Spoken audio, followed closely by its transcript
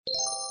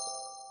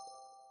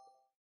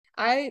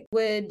I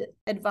would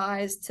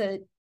advise to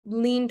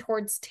lean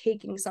towards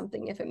taking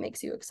something if it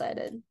makes you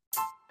excited.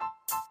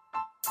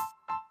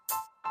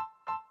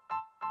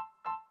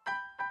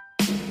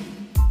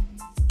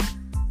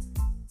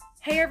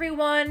 Hey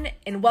everyone,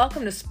 and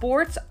welcome to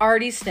Sports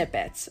Arty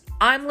Snippets.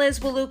 I'm Liz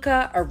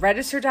Waluka, a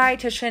registered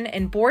dietitian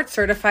and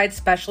board-certified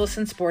specialist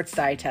in sports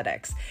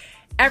dietetics.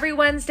 Every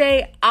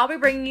Wednesday, I'll be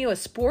bringing you a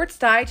sports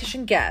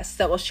dietitian guest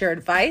that will share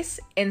advice,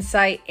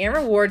 insight, and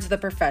rewards of the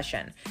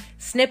profession,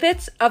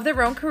 snippets of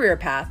their own career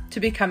path to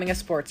becoming a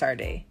sports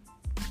RD.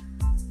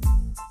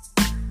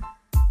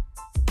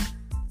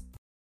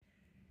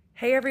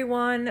 Hey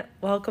everyone,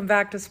 welcome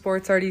back to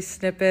Sports RD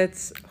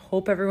Snippets.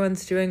 Hope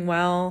everyone's doing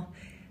well.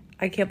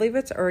 I can't believe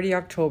it's already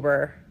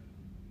October.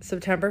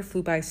 September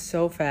flew by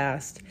so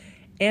fast.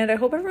 And I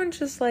hope everyone's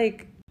just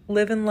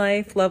living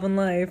life, loving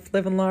life,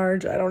 living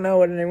large. I don't know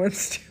what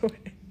anyone's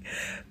doing.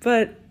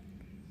 But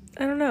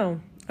I don't know.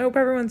 I hope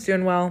everyone's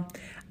doing well.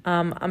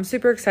 I'm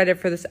super excited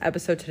for this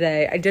episode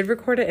today. I did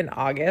record it in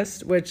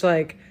August, which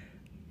it's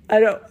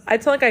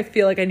not like I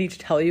feel like I need to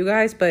tell you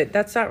guys, but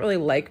that's not really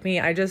like me.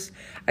 I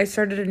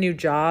started a new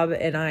job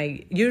and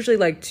I usually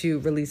like to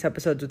release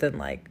episodes within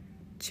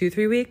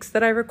 2-3 weeks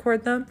that I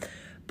record them.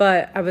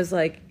 But I was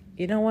like,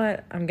 you know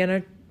what?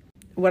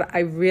 What I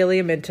really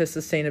am into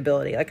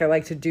sustainability. I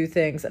like to do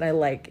things and I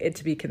like it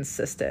to be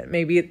consistent.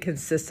 Maybe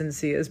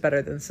consistency is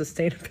better than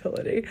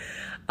sustainability.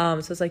 So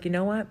it's like, you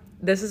know what?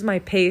 This is my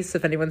pace.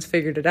 If anyone's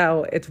figured it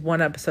out, it's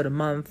one episode a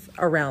month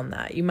around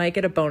that. You might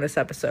get a bonus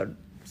episode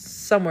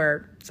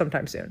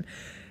sometime soon.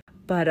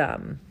 But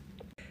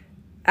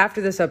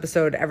after this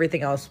episode,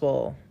 everything else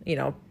will,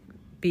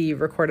 be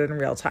recorded in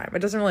real time. It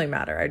doesn't really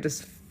matter. I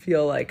just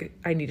feel like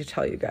I need to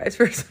tell you guys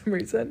for some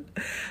reason.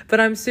 But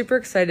I'm super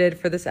excited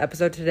for this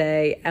episode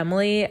today.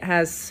 Emily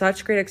has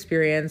such great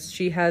experience.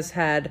 She has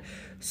had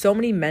so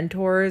many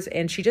mentors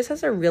and she just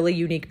has a really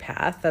unique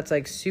path that's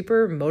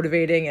super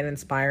motivating and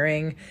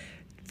inspiring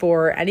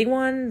for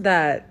anyone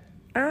that,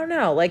 I don't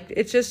know,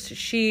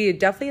 she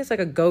definitely is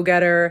a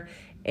go-getter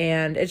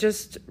and it's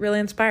just really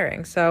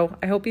inspiring. So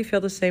I hope you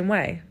feel the same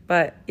way.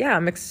 But yeah,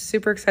 I'm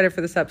super excited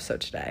for this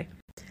episode today.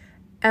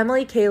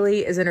 Emily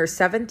Kaley is in her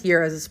 7th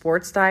year as a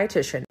sports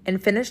dietitian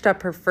and finished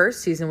up her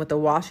first season with the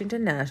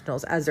Washington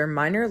Nationals as their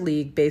minor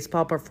league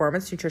baseball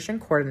performance nutrition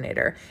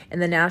coordinator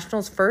and the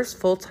Nationals' first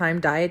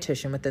full-time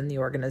dietitian within the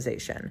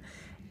organization.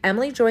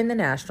 Emily joined the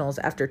Nationals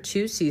after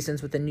 2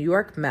 seasons with the New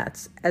York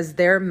Mets as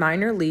their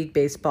minor league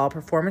baseball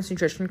performance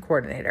nutrition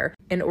coordinator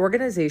and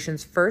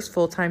organization's first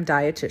full-time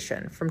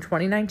dietitian from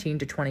 2019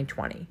 to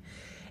 2020.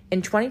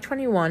 In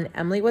 2021,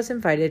 Emily was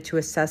invited to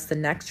assess the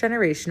next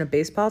generation of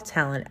baseball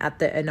talent at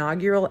the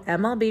inaugural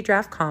MLB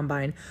Draft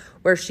Combine,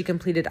 where she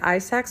completed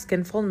ISAC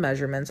skinfold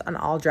measurements on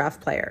all draft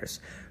players.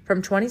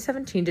 From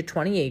 2017 to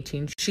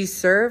 2018, she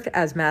served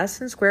as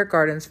Madison Square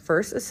Garden's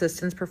first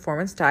assistant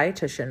performance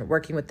dietitian,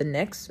 working with the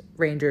Knicks,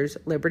 Rangers,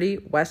 Liberty,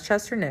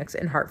 Westchester Knicks,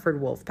 and Hartford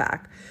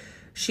Wolfpack.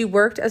 She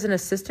worked as an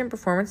assistant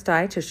performance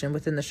dietitian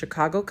within the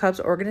Chicago Cubs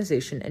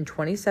organization in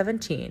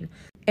 2017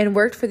 and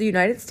worked for the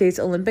United States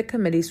Olympic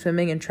Committee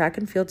swimming and track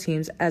and field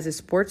teams as a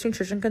sports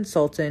nutrition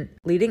consultant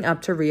leading up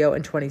to Rio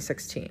in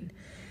 2016.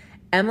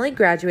 Emily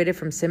graduated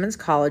from Simmons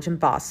College in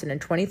Boston in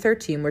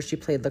 2013, where she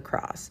played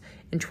lacrosse.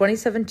 In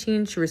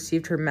 2017, she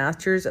received her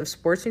Master's of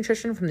Sports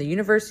Nutrition from the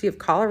University of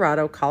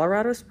Colorado,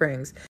 Colorado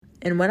Springs,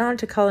 and went on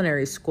to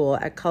culinary school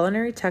at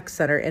Culinary Tech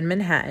Center in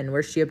Manhattan,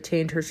 where she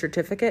obtained her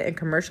certificate in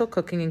commercial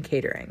cooking and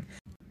catering.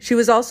 She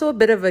was also a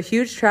bit of a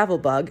huge travel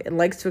bug and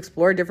likes to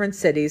explore different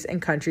cities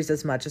and countries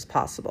as much as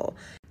possible.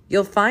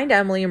 You'll find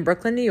Emily in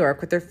Brooklyn, New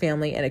York with her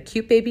family and a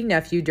cute baby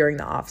nephew during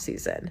the off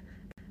season.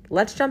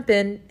 Let's jump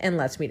in and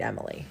let's meet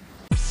Emily.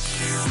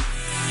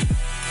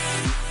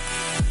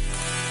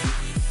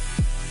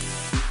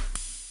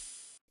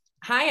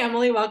 Hi,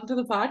 Emily. Welcome to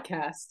the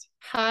podcast.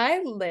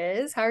 Hi,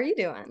 Liz. How are you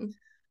doing?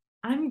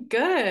 I'm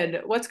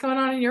good. What's going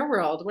on in your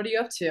world? What are you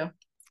up to?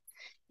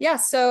 Yeah,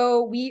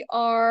 so we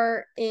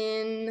are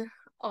in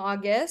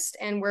August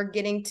and we're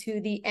getting to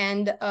the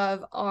end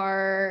of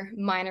our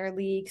minor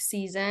league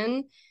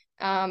season.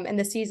 And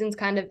the season's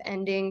kind of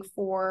ending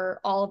for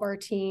all of our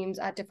teams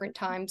at different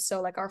times.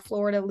 So our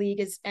Florida league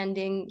is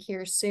ending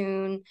here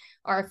soon.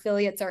 Our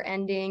affiliates are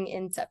ending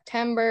in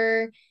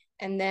September.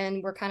 And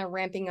then we're kind of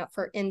ramping up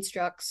for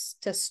instructs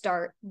to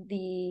start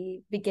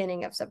the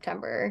beginning of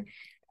September.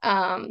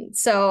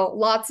 So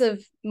lots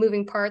of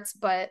moving parts,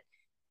 but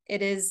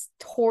it is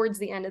towards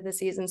the end of the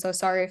season. So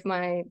sorry if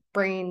my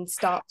brain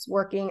stops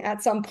working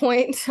at some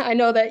point. I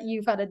know that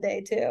you've had a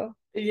day too.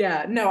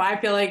 Yeah, no, I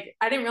feel like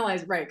I didn't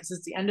realize, right, because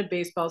it's the end of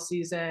baseball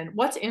season.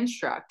 What's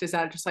instruct? Is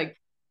that just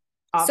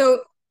off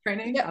So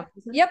training?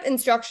 yep.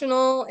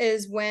 Instructional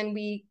is when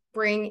we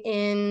bring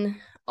in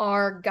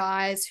our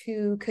guys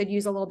who could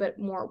use a little bit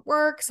more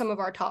work, some of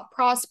our top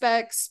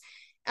prospects,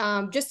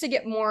 just to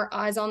get more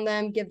eyes on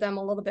them, give them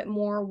a little bit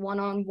more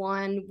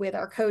one-on-one with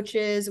our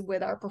coaches,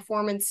 with our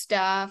performance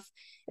staff.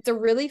 It's a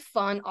really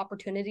fun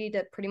opportunity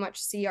to pretty much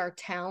see our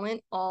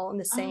talent all in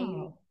the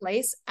same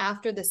place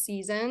after the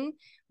season.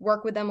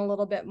 work with them a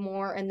little bit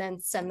more, and then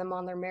send them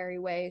on their merry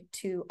way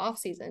to off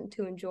season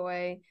to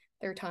enjoy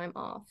their time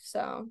off.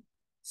 So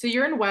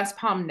you're in West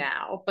Palm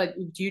now, but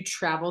do you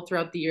travel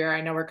throughout the year?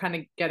 I know we're kind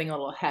of getting a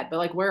little ahead, but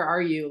like where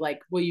are you?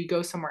 Like will you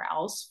go somewhere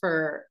else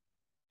for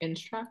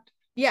instruct?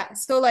 yeah,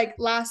 so like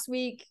last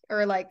week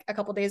or like a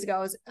couple days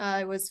ago,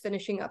 I was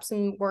finishing up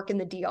some work in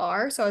the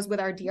DR. So I was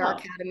with our DR Oh,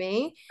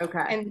 Academy.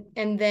 okay.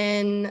 And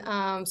then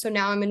so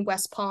now I'm in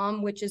West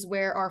Palm, which is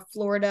where our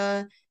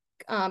Florida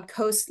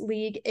Coast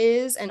League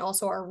is, and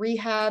also our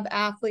rehab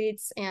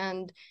athletes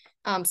and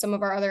some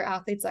of our other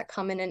athletes that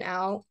come in and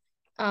out.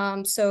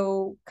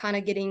 So kind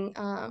of getting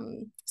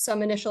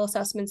some initial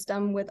assessments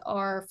done with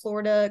our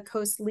Florida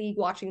Coast League,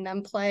 watching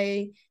them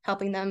play,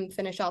 helping them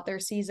finish out their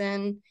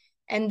season.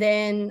 And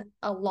then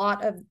a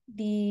lot of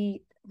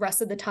the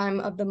rest of the time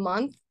of the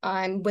month,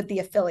 I'm with the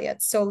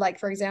affiliates. So, like,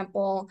 for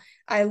example,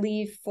 I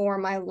leave for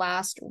my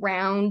last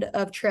round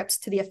of trips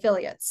to the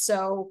affiliates.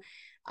 So,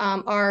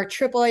 our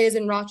triple A is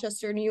in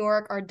Rochester, New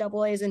York. Our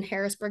double A is in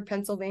Harrisburg,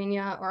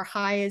 Pennsylvania. Oh my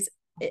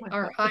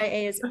Our God. high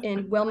A is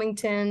in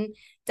Wilmington,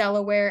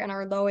 Delaware, and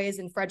our low A is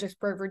in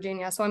Fredericksburg,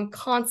 Virginia. So I'm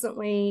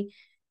constantly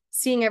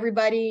seeing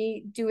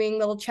everybody, doing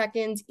little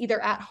check-ins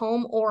either at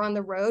home or on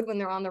the road when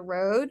they're on the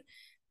road.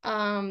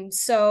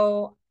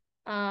 So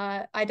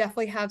I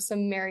definitely have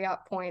some Marriott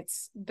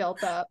points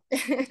built up.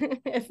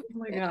 Oh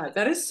my God,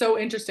 that is so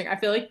interesting. I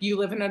feel like you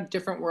live in a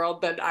different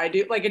world than I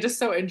do. Like, it's just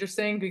so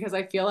interesting because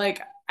I feel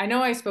like I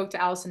know I spoke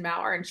to Allison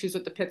Maurer and she's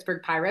with the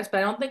Pittsburgh Pirates, but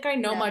I don't think I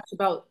know Yeah, much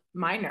about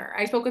minor.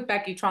 I spoke with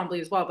Becky Trombley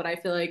as well, but I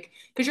feel like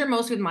because you're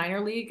most with minor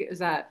league, is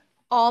that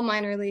all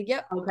minor league.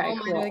 Yep, okay? all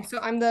minor league. Cool. So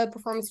I'm the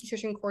performance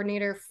nutrition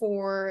coordinator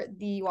for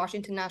the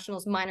Washington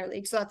Nationals minor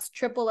league. So that's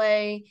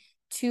AAA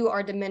to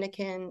our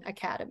Dominican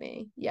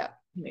Academy. Yep.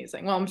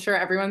 Amazing. Well, I'm sure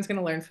everyone's going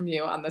to learn from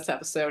you on this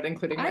episode,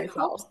 including I hope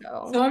myself.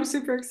 So so. I'm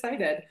super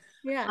excited.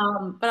 Yeah.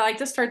 But I like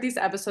to start these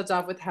episodes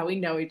off with how we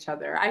know each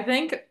other. I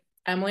think,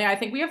 Emily, I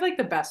think we have like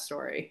the best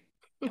story.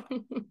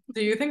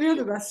 Do you think we have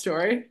the best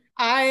story?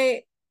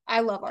 I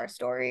I love our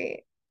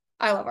story.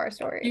 I love our Do you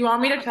story.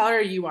 want me to tell it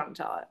or you want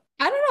to tell it?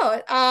 I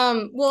don't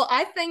know. Well,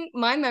 I think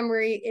my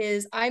memory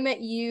is I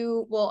met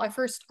you, well, I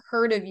first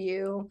heard of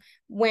you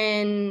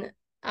when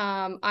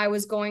I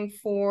was going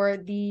for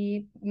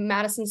the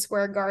Madison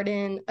Square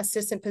Garden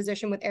assistant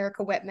position with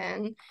Erica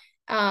Whitman.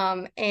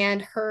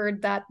 And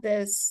heard that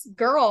this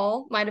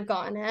girl might have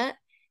gotten it,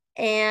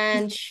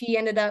 and she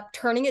ended up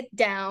turning it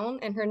down,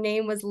 and her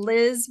name was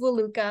Liz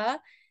Waluka,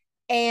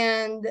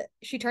 and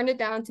she turned it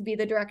down to be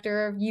the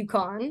director of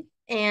UConn.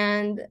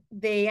 And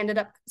they ended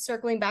up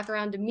circling back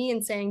around to me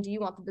and saying, "Do you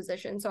want the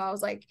position?" So I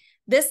was like,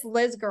 "This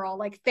Liz girl,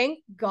 like, thank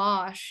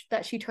gosh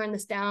that she turned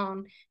this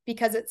down,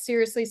 because it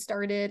seriously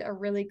started a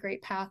really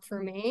great path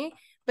for me."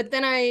 But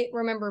then I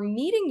remember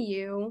meeting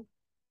you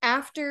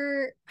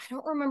after, I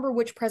don't remember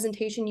which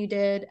presentation you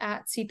did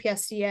at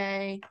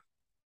CPSCA,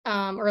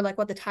 or like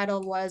what the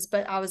title was,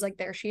 but I was like,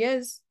 there she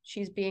is.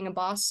 She's being a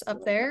boss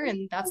up there,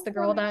 and that's the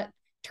girl that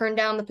turned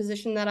down the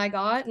position that I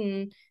got,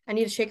 and I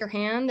need to shake her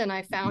hand, and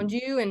I found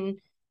you, and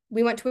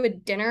we went to a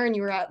dinner, and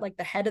you were at like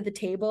the head of the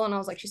table, and I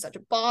was like, she's such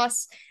a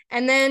boss.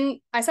 And then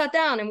I sat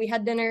down and we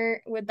had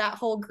dinner with that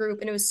whole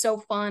group, and it was so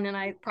fun, and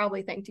I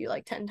probably thanked you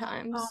like 10 Oh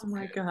times.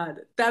 my God.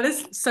 That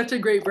is such a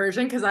great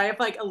version because I have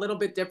like a little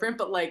bit different,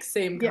 but like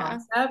same Yeah.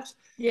 concept.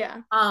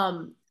 Yeah.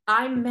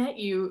 I met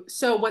you.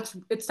 So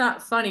it's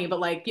not funny, but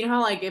like, you know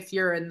how like if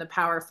you're in the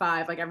Power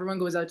Five, like everyone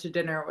goes out to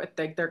dinner with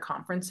like their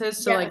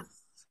conferences. So like Yes.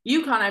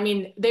 UConn, I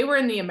mean, they were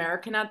in the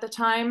American at the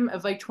time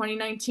of like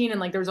 2019, and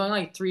like there was only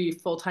like three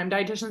full-time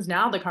dietitians.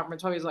 Now the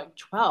conference always like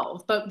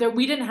 12, but there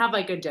we didn't have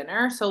like a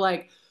dinner. So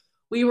like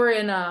we were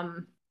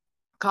in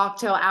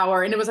cocktail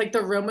hour and it was like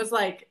the room was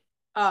like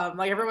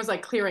everyone was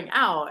like clearing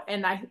out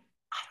and I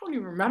don't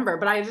even remember,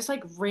 but I just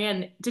like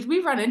ran. Did we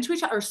run into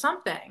each other or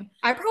something?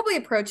 I probably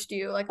approached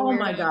you like a Oh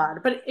my weirdo. God.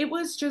 But it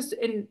was just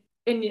and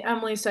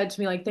Emily said to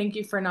me, like, thank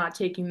you for not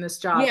taking this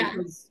job Yeah.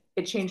 because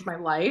it changed my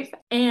life.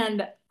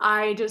 And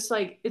I just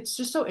like it's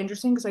just so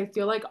interesting because I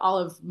feel like all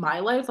of my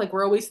life, like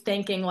we're always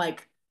thanking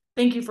like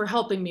thank you for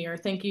helping me or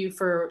thank you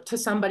for to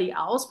somebody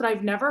else. But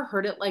I've never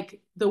heard it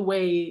like the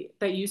way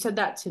that you said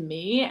that to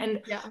me.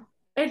 And Yeah.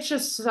 it's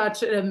just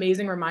such an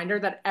amazing reminder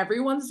that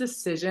everyone's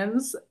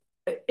decisions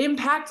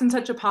impact in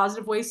such a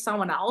positive way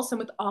someone else. And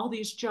with all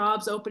these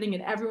jobs opening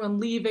and everyone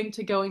leaving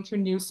to going to a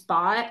new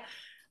spot,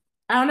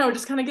 I don't know, it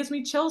just kind of gives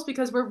me chills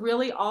because we're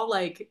really all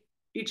like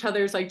each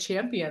other's like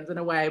champions in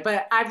a way.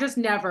 But I've just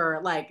never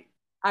like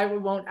I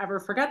won't ever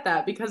forget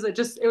that because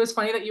it was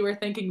funny that you were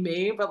thanking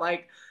me, but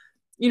like,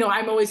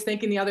 I'm always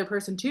thanking the other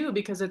person too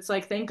because it's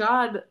like thank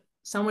God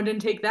someone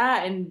didn't take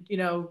that and,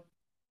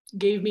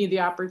 gave me the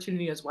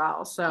opportunity as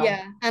well. So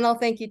Yeah. And I'll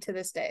thank you to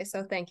this day.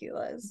 So thank you,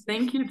 Liz.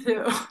 thank you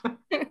too.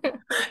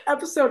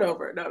 Episode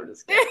over. No, I'm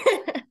just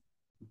kidding.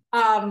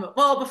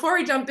 Well, before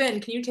we jump in,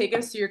 can you take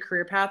us to your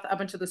career path up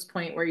until this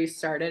point where you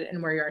started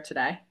and where you are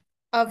today?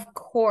 Of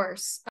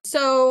course.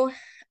 So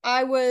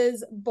I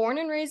was born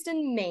and raised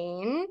in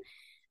Maine.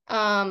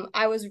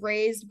 I was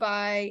raised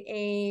by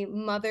a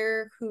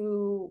mother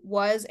who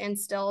was and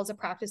still is a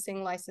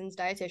practicing licensed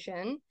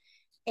dietitian,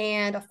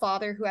 and a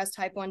father who has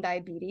type 1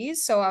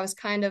 diabetes. So I was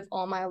kind of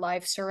all my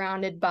life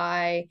surrounded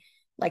by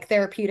like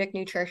therapeutic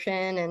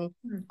nutrition, and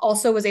Mm.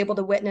 also was able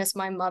to witness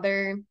my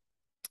mother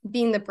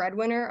being the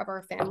breadwinner of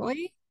our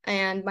family.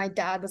 And my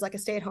dad was like a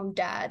stay-at-home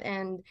dad.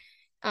 And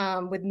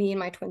with me and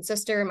my twin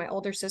sister and my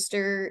older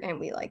sister, and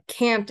we like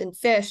camped and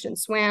fished and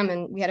swam,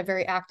 and we had a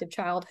very active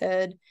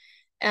childhood.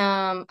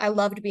 I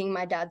loved being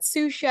my dad's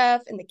sous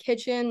chef in the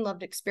kitchen,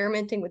 loved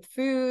experimenting with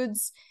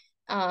foods,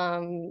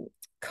 um,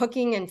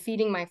 cooking and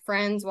feeding my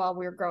friends while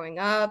we were growing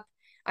up.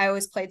 I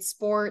always played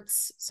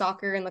sports,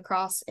 soccer and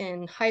lacrosse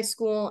in high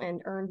school,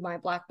 and earned my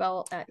black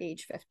belt at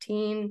age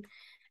 15.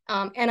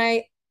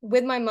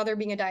 With my mother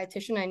being a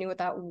dietitian, I knew what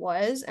that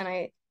was. And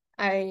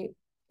I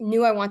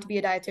knew I wanted to be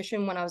a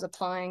dietitian when I was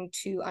applying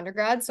to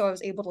undergrad. So I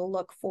was able to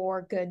look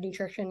for good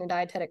nutrition and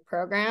dietetic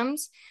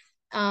programs.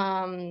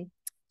 Um,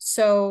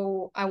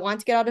 so I wanted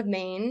to get out of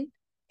Maine,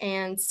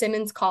 and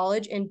Simmons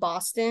College in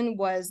Boston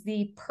was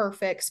the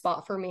perfect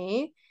spot for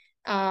me.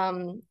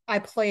 I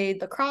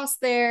played lacrosse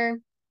there.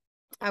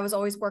 I was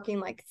always working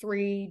like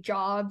 3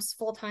 jobs,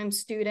 full-time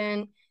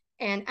student,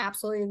 and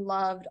absolutely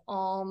loved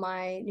all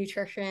my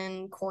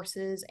nutrition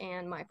courses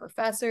and my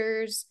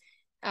professors.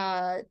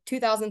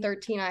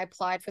 2013, I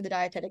applied for the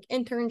dietetic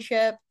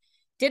internship,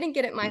 didn't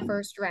get it my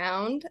first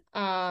round.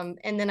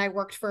 And then I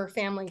worked for a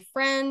family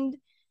friend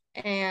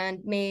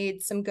and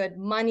made some good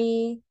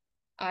money.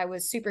 I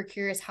was super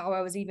curious how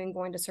I was even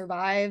going to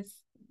survive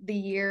the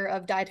year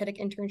of dietetic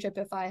internship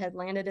if I had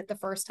landed it the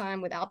first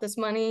time without this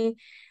money.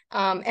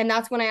 And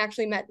that's when I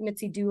actually met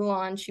Mitzi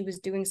Dulon. She was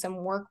doing some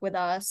work with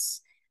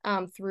us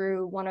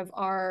through one of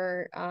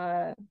our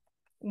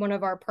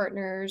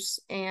partners,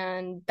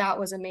 and that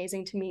was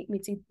amazing to meet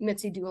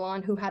Mitzi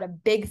Dulon, who had a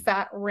big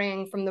fat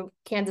ring from the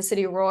Kansas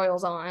City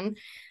Royals on.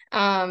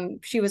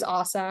 She was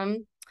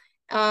awesome.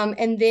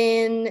 And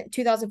then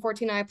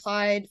 2014, I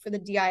applied for the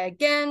DI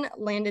again,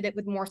 landed it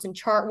with Morrison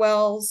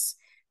Chartwells.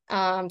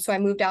 So I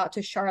moved out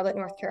to Charlotte,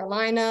 North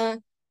Carolina,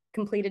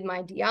 completed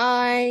my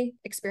DI,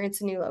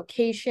 experienced a new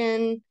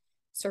location,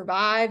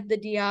 survived the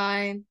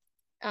DI.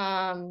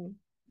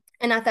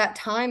 And at that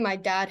time, my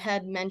dad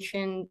had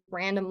mentioned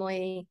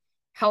randomly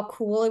how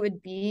cool it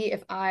would be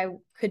if I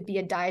could be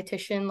a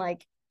dietitian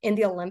like in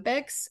the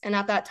Olympics. And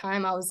at that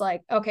time, I was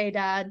like, okay,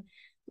 dad,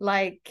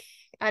 like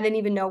I didn't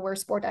even know where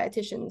sport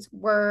dietitians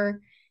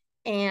were.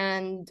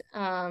 And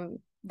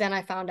then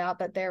I found out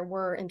that there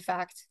were, in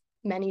fact,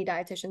 many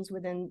dietitians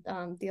within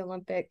the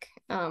Olympic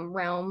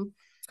realm.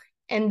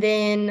 And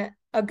then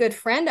a good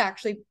friend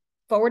actually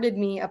forwarded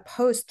me a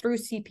post through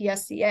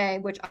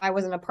CPSCA, which I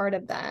wasn't a part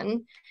of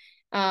then,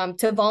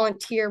 to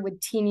volunteer with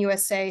Team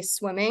USA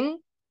Swimming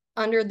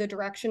under the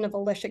direction of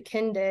Alicia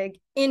Kindig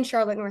in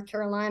Charlotte, North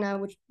Carolina,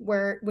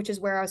 which is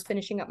where I was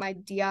finishing up my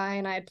DI,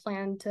 and I had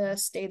planned to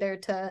stay there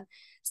to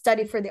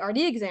study for the RD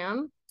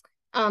exam.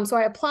 So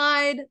I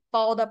applied,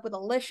 followed up with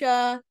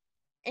Alicia,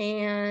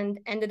 and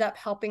ended up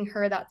helping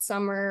her that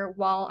summer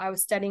while I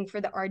was studying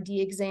for the RD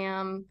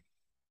exam,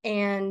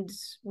 and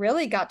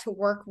really got to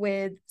work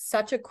with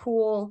such a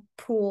cool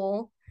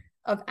pool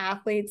of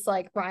athletes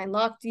like Ryan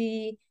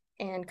Lochte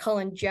and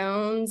Cullen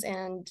Jones,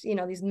 and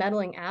these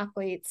medaling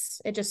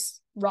athletes. It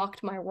just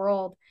rocked my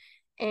world.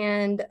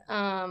 And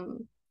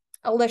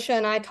Alicia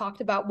and I talked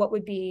about what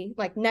would be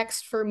like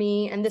next for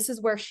me, and this is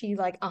where she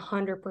like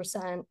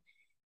 100%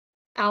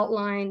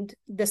 outlined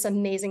this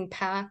amazing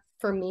path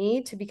for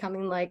me to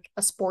becoming like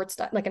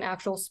like an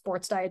actual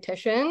sports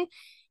dietitian.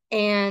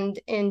 And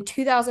in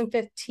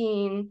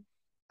 2015,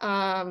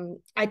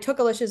 I took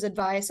Alicia's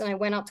advice and I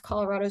went out to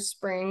Colorado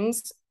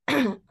Springs.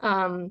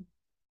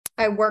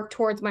 I worked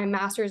towards my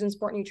master's in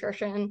sport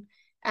nutrition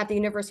at the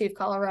University of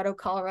Colorado,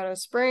 Colorado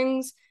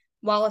Springs,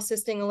 while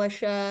assisting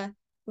Alicia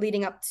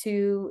leading up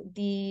to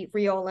the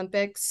Rio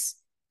Olympics.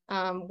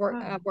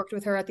 Worked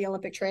with her at the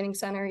Olympic Training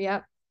Center.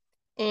 Yep.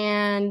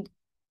 And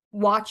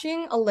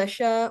watching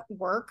Alicia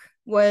work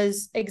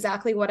was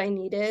exactly what I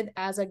needed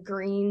as a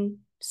green,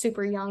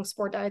 super young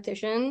sport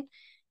dietitian.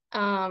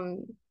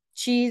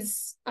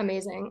 She's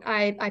amazing.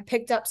 I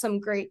picked up some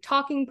great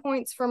talking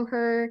points from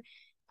her,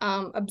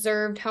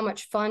 observed how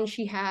much fun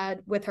she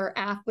had with her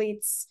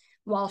athletes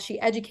while she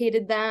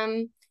educated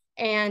them,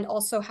 and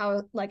also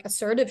how like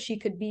assertive she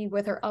could be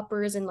with her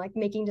uppers and like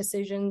making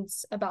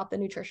decisions about the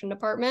nutrition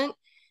department.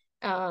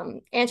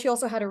 And she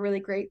also had a really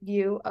great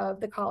view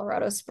of the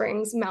Colorado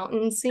Springs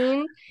mountain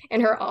scene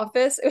in her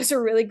office. It was a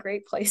really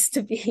great place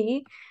to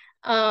be.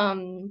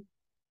 And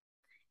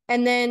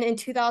then in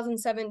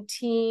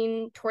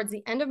 2017, towards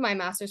the end of my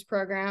master's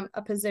program,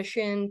 a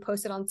position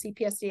posted on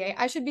CPSDA.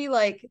 I should be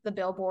like the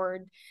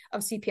billboard of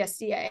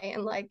CPSDA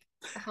and like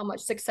how much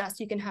success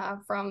you can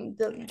have from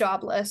the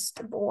job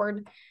list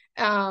board.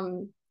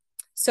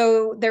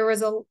 So there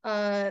was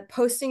a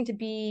posting to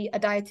be a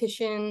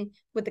dietitian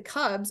with the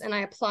Cubs, and I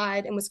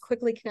applied and was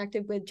quickly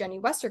connected with Jenny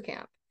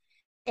Westerkamp.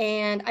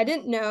 And I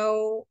didn't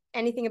know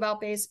anything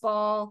about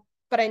baseball,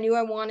 but I knew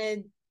I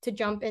wanted to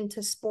jump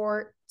into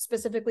sports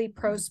specifically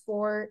pro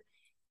sport.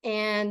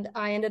 And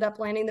I ended up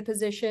landing the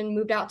position,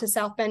 moved out to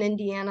South Bend,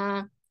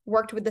 Indiana,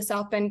 worked with the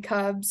South Bend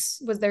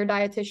Cubs, was their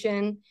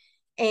dietitian.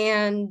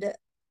 And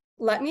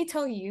let me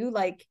tell you,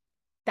 like,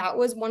 that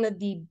was one of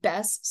the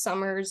best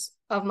summers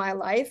of my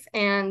life.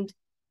 And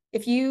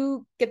if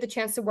you get the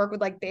chance to work with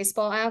like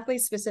baseball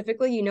athletes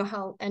specifically, you know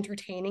how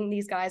entertaining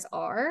these guys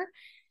are.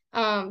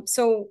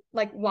 So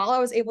like while I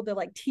was able to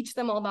like teach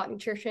them all about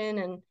nutrition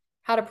and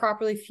how to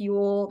properly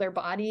fuel their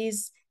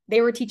bodies,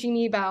 they were teaching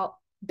me about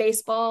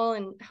baseball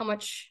and how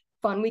much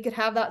fun we could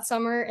have that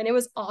summer. And it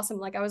was awesome.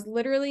 Like I was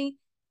literally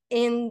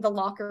in the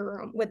locker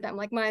room with them.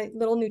 Like my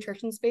little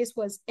nutrition space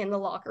was in the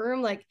locker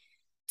room. Like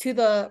to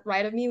the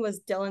right of me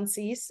was Dylan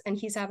Cease, and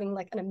he's having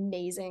like an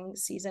amazing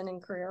season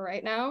and career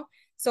right now.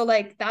 So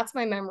like that's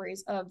my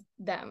memories of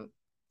them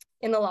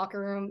in the locker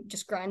room,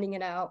 just grinding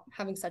it out,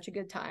 having such a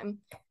good time.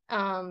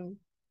 Um,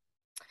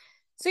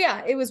 so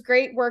yeah, it was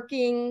great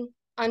working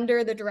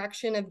under the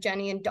direction of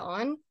Jenny and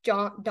Dawn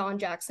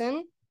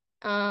Jackson.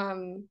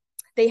 Um,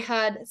 they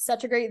had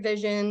such a great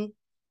vision,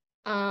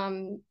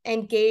 and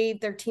gave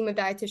their team of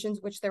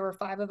dietitians, which there were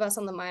 5 of us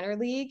on the minor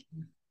league,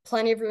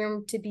 plenty of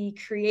room to be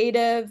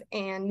creative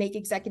and make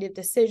executive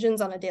decisions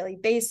on a daily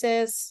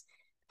basis.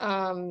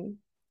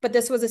 But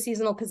this was a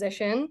seasonal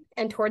position.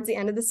 And towards the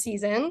end of the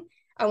season,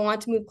 I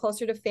wanted to move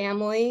closer to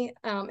family,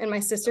 and my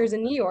sister's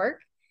in New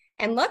York.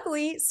 And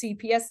luckily,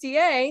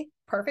 CPSDA,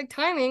 perfect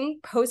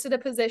timing, posted a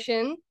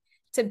position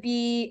to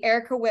be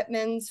Erica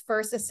Whitman's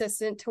first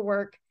assistant to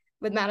work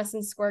with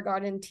Madison Square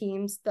Garden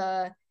teams,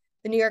 the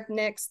New York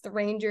Knicks, the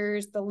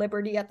Rangers, the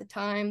Liberty at the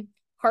time,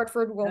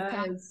 Hartford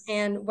Wolfpack, Yes.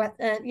 and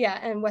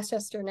and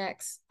Westchester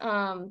Knicks.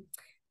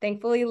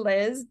 Thankfully,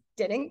 Liz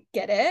didn't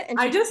get it, and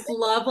I she just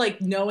love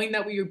like knowing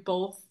that we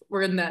both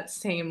were in that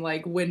same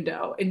like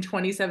window in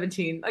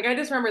 2017. Like I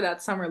just remember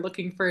that summer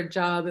looking for a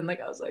job and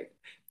like I was like,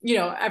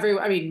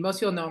 I mean, most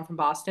people know I'm from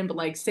Boston, but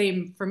like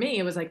same for me,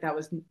 it was like that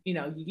was,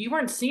 you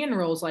weren't seeing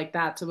roles like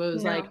that. So it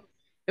was like no,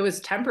 it was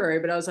temporary,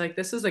 but I was like,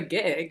 this is a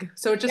gig.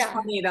 So it's just yeah.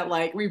 funny that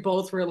like we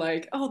both were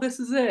like, oh, this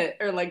is it,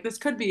 or like this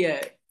could be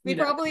it, We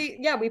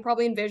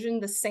probably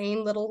envisioned the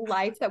same little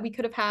life that we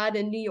could have had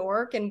in New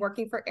York and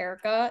working for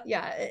Erica.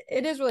 Yeah,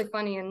 it is really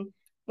funny. And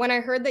when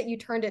I heard that you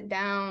turned it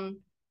down,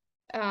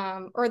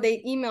 or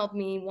they emailed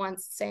me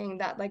once saying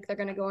that like they're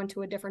going to go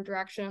into a different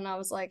direction, and I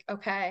was like,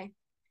 okay.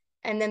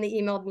 And then they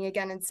emailed me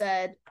again and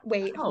said,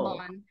 wait, hold Oh,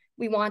 on,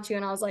 we want you.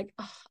 And I was like,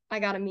 oh, I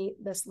got to meet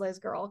this Liz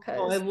girl oh,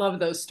 I because love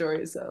those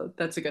stories though.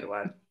 That's a good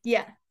one.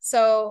 yeah.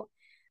 So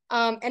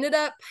ended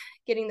up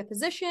getting the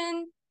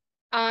position.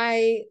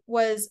 I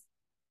was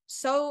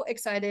so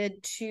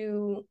excited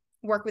to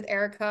work with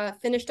Erica,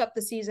 finished up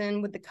the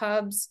season with the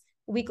Cubs.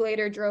 A week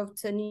later, drove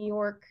to New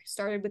York,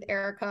 started with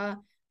Erica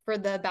for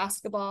the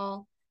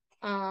basketball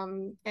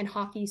and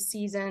hockey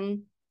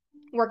season,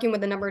 working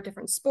with a number of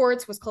different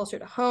sports, was closer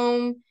to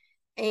home.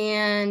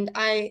 And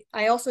I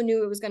also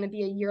knew it was going to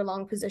be a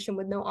year-long position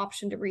with no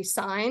option to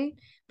resign,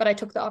 but I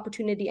took the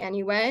opportunity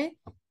anyway.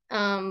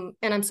 And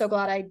I'm so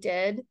glad I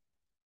did.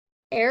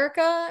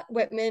 Erica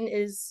Whitman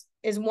is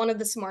one of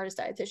the smartest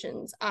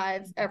dietitians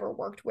I've ever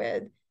worked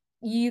with.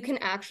 You can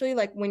actually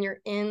like when you're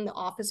in the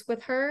office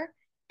with her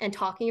and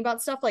talking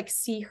about stuff, like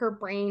see her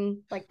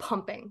brain like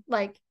pumping.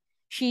 Like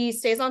she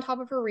stays on top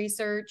of her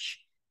research,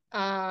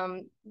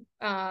 um,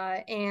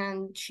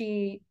 and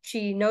she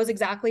knows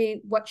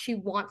exactly what she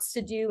wants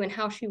to do and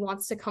how she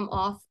wants to come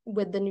off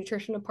with the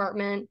nutrition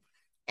department.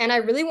 And I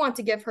really want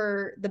to give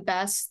her the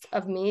best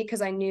of me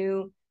because I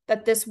knew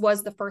that this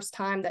was the first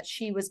time that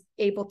she was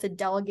able to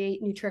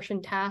delegate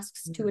nutrition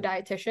tasks to a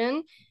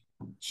dietitian.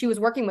 She was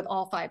working with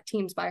all 5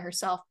 teams by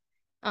herself.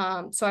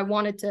 So I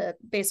wanted to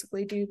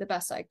basically do the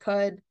best I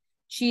could.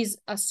 She's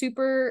a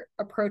super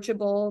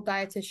approachable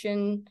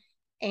dietitian,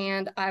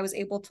 and I was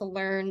able to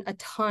learn a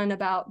ton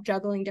about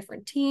juggling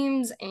different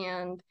teams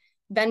and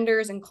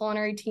vendors and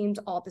culinary teams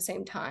all at the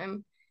same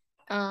time.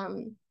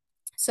 Um,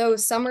 so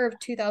summer of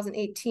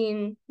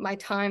 2018, my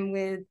time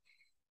with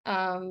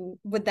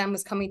them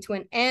was coming to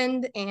an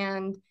end,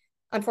 and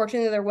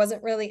unfortunately there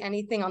wasn't really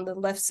anything on the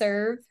lift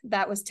serve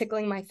that was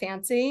tickling my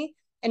fancy,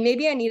 and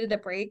maybe I needed a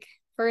break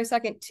for a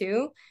second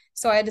too.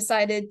 So I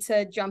decided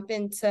to jump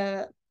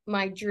into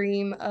my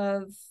dream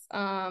of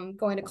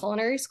going to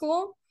culinary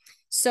school.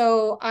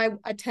 So I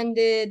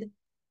attended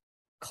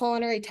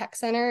Culinary Tech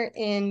Center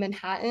in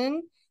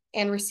Manhattan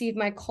and received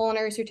my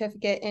culinary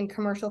certificate in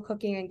commercial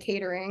cooking and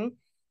catering.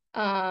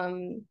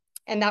 Um,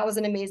 and that was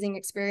an amazing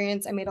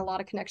experience. I made a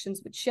lot of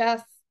connections with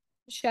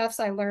chefs.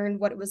 I learned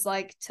what it was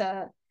like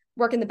to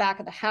work in the back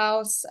of the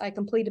house. I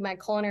completed my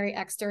culinary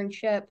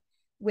externship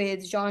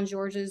with Jean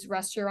Georges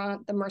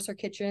restaurant, the Mercer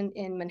Kitchen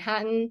in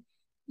Manhattan.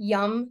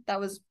 Yum, that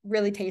was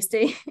really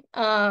tasty.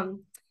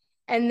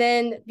 And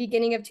then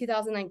beginning of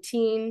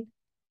 2019,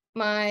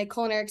 my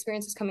culinary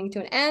experience is coming to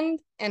an end,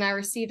 and I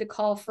received a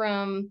call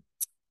from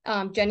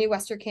Jenny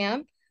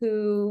Westerkamp,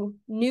 who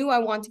knew I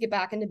wanted to get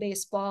back into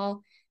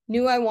baseball,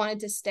 knew I wanted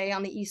to stay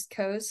on the East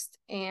Coast,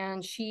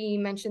 and she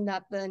mentioned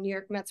that the New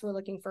York Mets were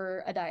looking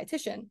for a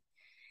dietitian.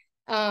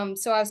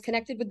 So I was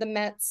connected with the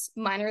Mets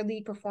minor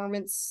league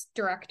performance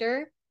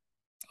director.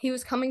 He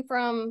was coming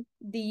from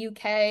the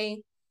UK.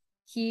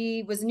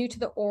 He was new to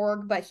the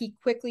org, but he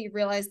quickly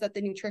realized that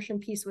the nutrition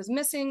piece was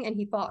missing and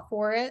he fought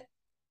for it.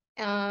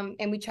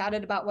 And we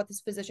chatted about what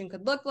this position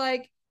could look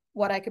like,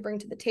 what I could bring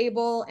to the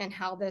table, and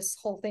how this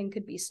whole thing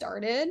could be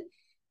started.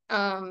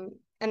 And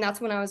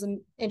that's when I was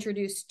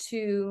introduced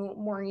to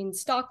Maureen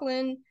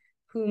Stockland,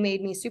 who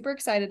made me super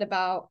excited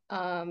about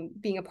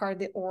being a part of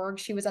the org.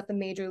 She was at the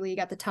major league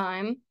at the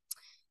time.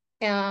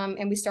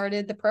 And we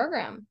started the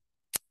program.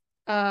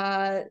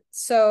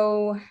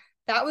 So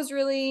that was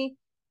really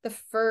the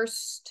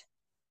first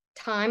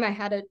time I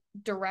had a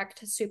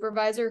direct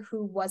supervisor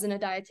who wasn't a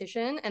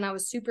dietitian, and I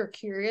was super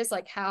curious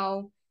like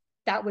how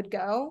that would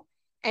go.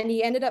 And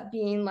he ended up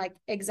being like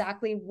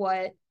exactly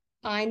what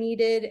I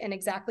needed and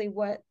exactly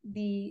what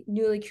the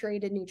newly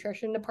created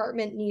nutrition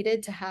department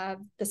needed to have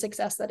the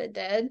success that it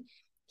did.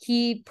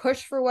 He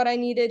pushed for what I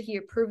needed. He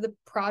approved the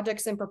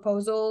projects and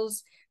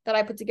proposals that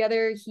I put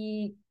together.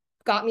 He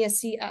got me a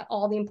seat at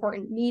all the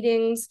important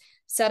meetings,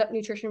 set up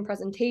nutrition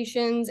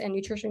presentations and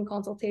nutrition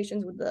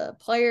consultations with the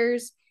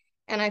players.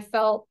 And I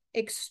felt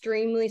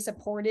extremely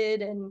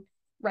supported and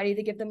ready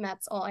to give the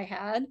Mets all I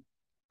had.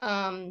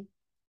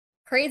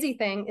 Crazy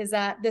thing is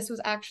that this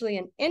was actually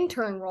an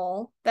intern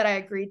role that I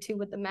agreed to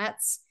with the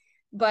Mets,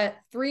 but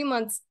 3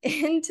 months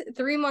into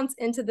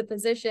the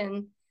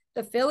position,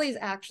 the Phillies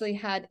actually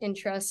had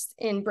interest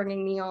in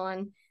bringing me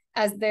on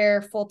as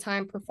their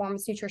full-time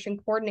performance nutrition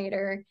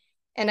coordinator,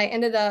 and I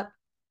ended up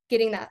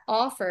getting that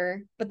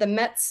offer, but the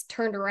Mets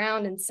turned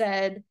around and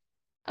said,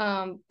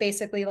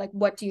 basically like,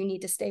 what do you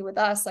need to stay with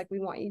us? Like, we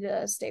want you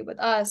to stay with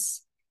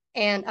us.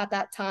 And at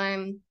that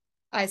time,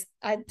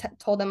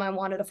 told them I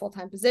wanted a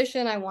full-time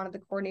position. I wanted the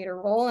coordinator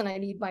role and I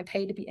need my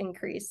pay to be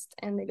increased.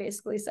 And they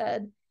basically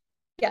said,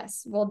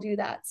 yes, we'll do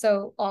that.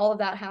 So all of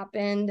that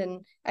happened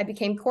and I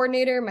became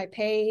coordinator. My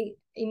pay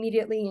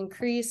immediately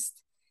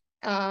increased.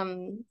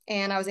 And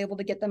I was able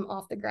to get them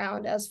off the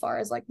ground as far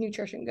as like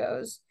nutrition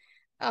goes.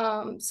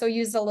 So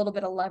used a little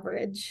bit of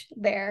leverage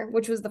there,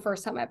 which was the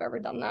first time I've ever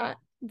done that.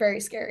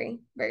 Very scary,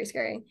 very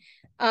scary.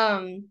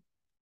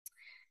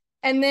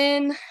 And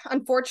then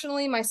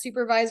unfortunately, my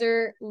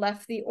supervisor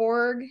left the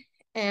org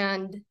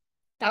and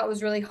that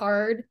was really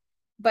hard,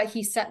 but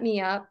he set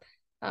me up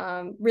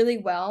really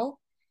well,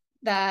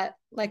 that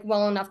like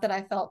well enough that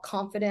I felt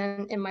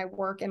confident in my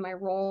work and my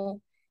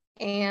role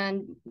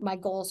and my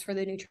goals for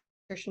the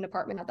nutrition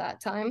department at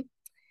that time.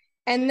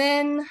 And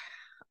then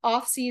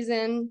off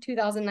season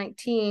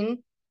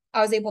 2019, I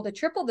was able to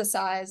triple the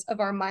size of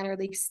our minor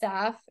league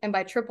staff. And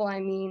by triple, I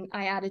mean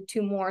I added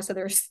two more. So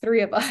there's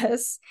three of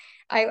us.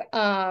 I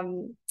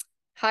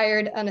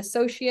hired an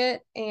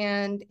associate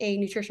and a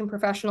nutrition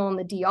professional in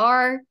the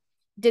DR,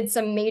 did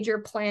some major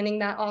planning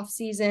that off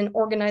season,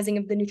 organizing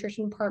of the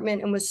nutrition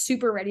department, and was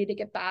super ready to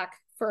get back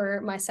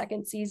for my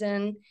second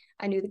season.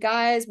 I knew the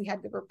guys, we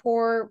had good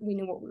rapport, we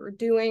knew what we were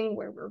doing,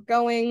 where we were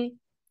going.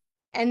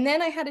 And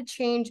then I had a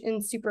change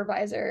in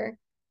supervisor,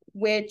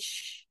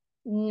 which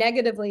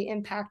negatively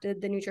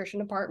impacted the nutrition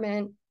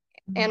department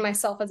and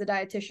myself as a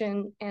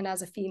dietitian and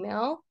as a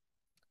female.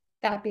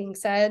 That being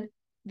said,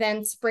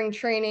 then spring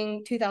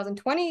training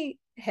 2020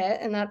 hit,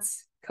 and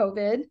that's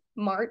COVID,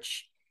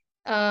 March.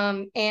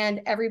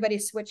 And everybody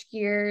switched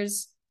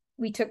gears.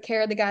 We took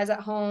care of the guys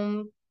at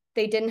home.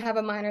 They didn't have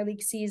a minor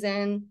league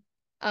season.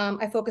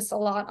 I focused a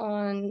lot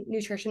on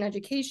nutrition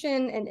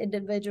education and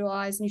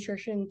individualized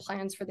nutrition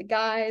plans for the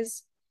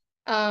guys.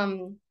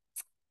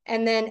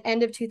 And then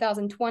end of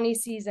 2020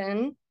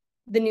 season,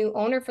 the new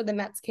owner for the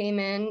Mets came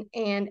in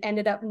and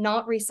ended up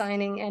not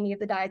re-signing any of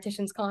the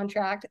dietitians'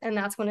 contract. And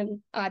that's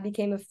when I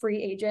became a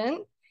free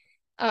agent.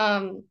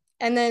 And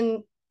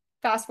then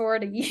fast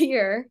forward a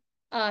year,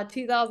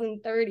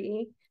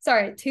 2030,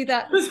 sorry,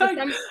 2000.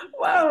 Like,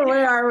 wow,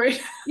 where are we?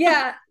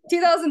 Yeah,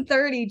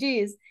 2030,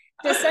 geez.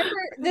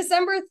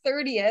 December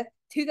 30th,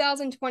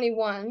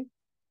 2021,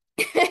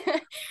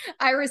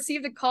 I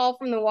received a call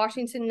from the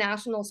Washington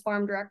Nationals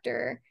farm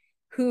director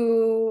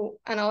who,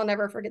 and I'll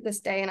never forget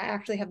this day, and I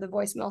actually have the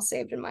voicemail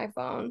saved in my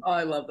phone. Oh,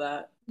 I love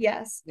that.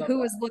 Yes, Love who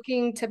that. was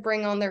looking to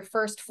bring on their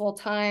first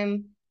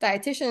full-time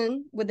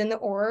dietitian within the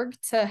org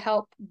to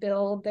help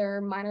build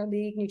their minor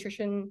league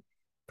nutrition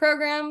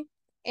program.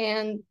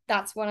 And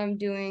that's what I'm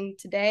doing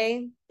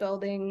today,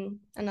 building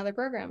another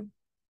program.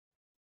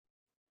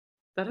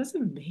 That is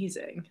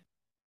amazing.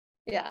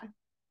 Yeah.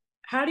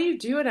 How do you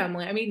do it,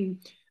 Emily? I mean,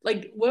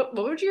 like what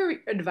would your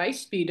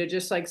advice be to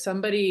just like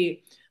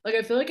somebody, like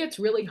I feel like it's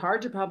really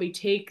hard to probably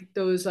take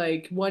those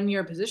like 1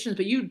 year positions,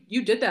 but you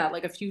did that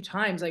like a few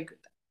times. Like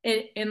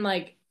in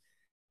like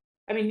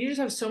I mean, you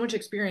just have so much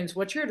experience.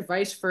 What's your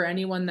advice for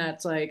anyone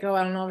that's like, oh,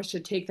 I don't know if I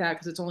should take that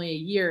because it's only a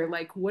year?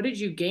 Like, what did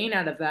you gain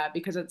out of that?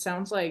 Because it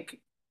sounds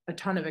like a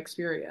ton of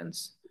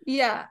experience.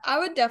 Yeah, I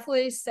would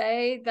definitely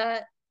say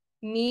that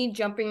me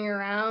jumping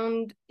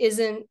around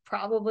isn't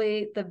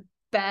probably the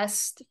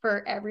best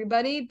for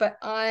everybody, but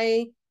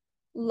I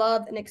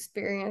love an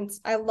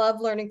experience. I love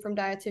learning from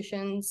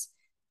dietitians.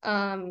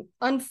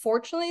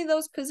 Unfortunately,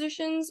 those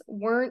positions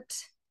weren't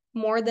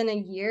more than a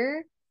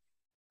year,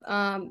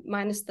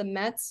 minus the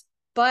Mets.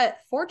 But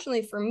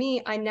fortunately for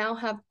me, I now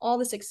have all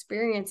this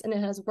experience and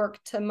it has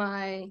worked to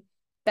my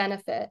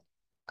benefit.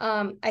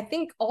 I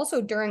think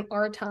also during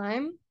our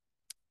time,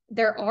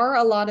 there are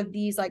a lot of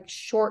these like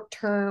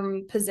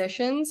short-term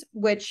positions,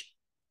 which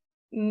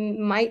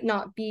might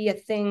not be a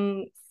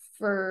thing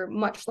for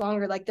much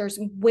longer. Like there's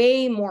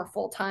way more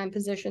full-time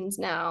positions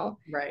now.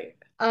 Right.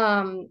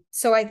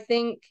 So I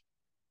think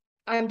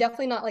I'm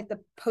definitely not like the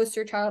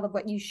poster child of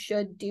what you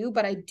should do,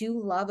 but I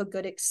do love a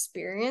good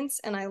experience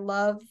and I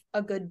love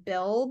a good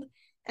build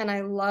and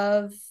I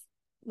love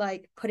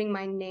like putting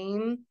my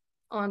name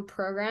on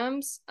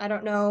programs. I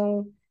don't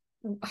know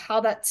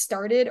how that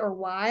started or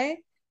why.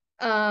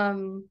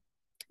 Um,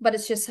 but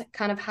it's just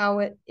kind of how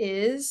it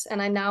is.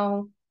 And I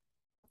now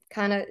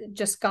kind of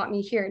just got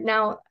me here.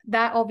 Now,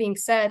 that all being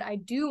said, I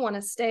do want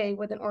to stay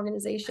with an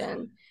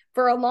organization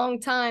for a long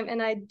time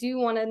and I do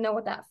want to know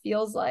what that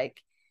feels like.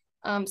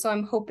 So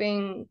I'm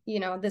hoping,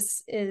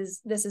 this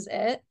is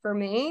it for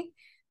me.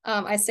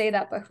 I say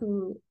that, but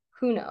who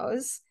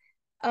knows?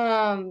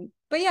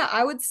 But yeah,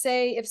 I would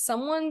say if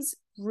someone's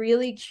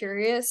really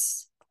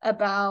curious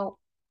about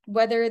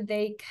whether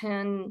they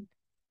can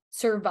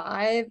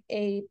survive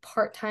a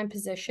part-time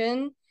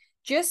position,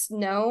 just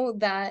know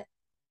that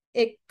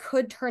it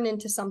could turn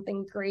into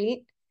something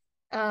great.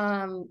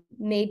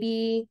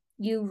 Maybe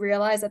you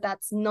realize that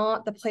that's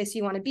not the place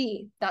you want to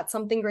be. That's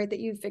something great that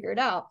you've figured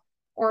out.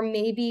 Or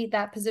maybe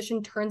that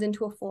position turns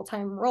into a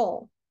full-time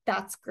role.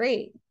 That's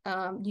great.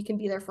 You can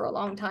be there for a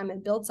long time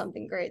and build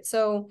something great.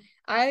 So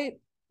I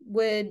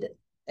would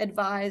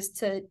advise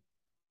to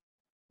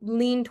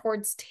lean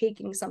towards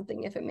taking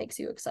something if it makes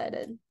you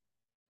excited.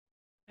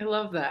 I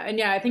love that. And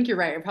yeah, I think you're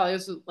right. It probably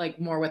was like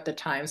more with the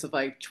times of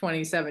like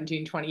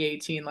 2017,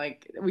 2018.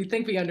 Like we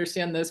think we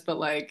understand this, but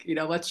like,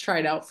 let's try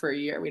it out for a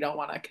year. We don't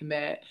want to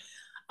commit.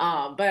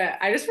 But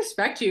I just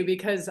respect you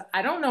because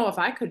I don't know if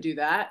I could do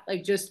that.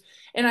 Like just,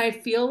 and I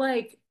feel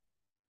like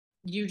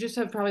you just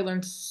have probably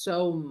learned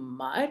so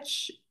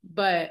much,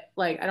 but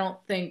like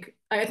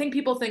I think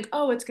people think,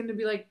 oh, it's going to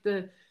be like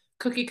the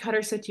cookie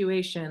cutter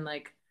situation,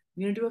 like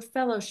I'm going to do a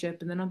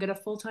fellowship and then I'll get a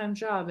full-time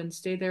job and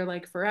stay there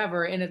like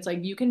forever. And it's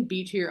like you can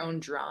beat to your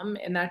own drum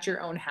and that's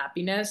your own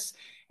happiness.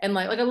 And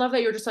like I love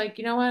that you're just like,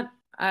 you know what?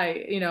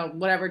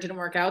 Whatever didn't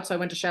work out, so I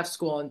went to chef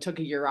school and took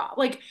a year off.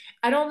 Like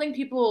I don't think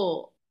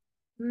people,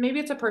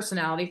 maybe it's a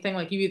personality thing,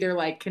 like you either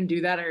like can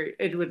do that or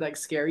it would like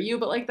scare you,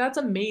 but like that's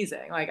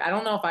amazing. Like I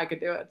don't know if I could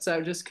do it,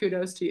 so just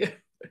kudos to you.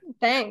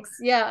 Thanks.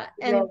 Yeah.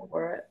 And Go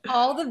for it.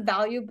 all the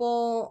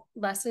valuable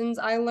lessons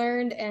I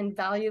learned and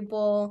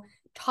valuable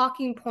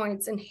talking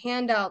points and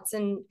handouts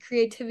and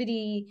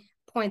creativity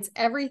points,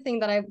 everything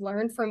that I've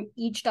learned from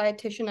each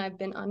dietitian I've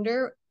been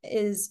under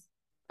is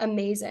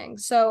amazing.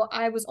 So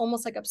I was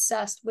almost like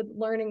obsessed with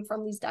learning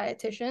from these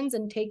dietitians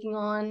and taking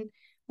on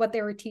what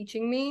they were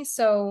teaching me.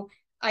 So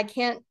I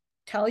can't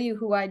tell you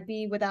who I'd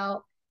be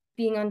without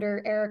being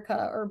under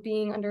Erica or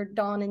being under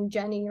Dawn and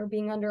Jenny or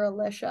being under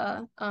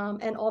Alicia,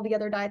 and all the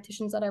other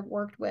dietitians that I've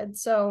worked with.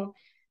 So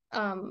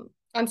I'm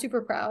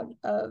super proud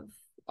of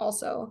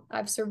also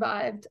I've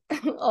survived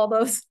all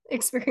those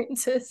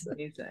experiences.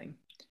 Amazing.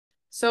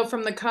 So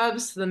from the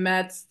Cubs to the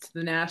Mets to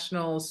the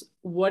Nationals,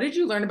 what did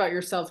you learn about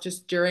yourself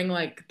just during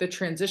like the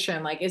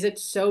transition? Like, is it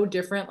so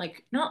different,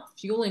 like not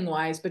fueling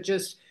wise, but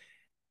just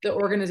the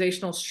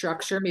organizational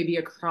structure maybe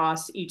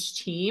across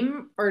each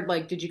team? Or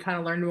like, did you kind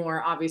of learn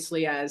more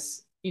obviously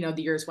as, the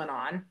years went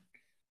on?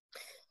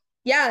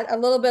 Yeah, a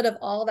little bit of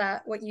all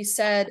that, what you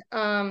said.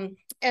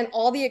 And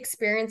all the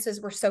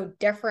experiences were so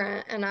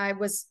different. And I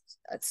was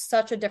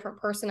such a different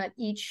person at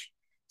each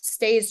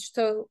stage.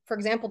 So, for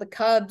example, the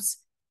Cubs,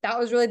 that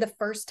was really the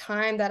first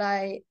time that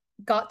I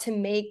got to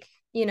make,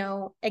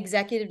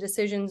 executive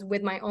decisions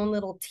with my own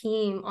little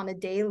team on a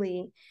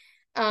daily.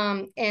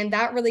 And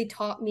that really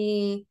taught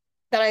me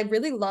that I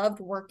really loved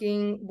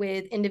working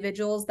with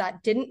individuals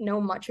that didn't know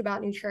much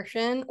about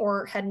nutrition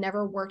or had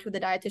never worked with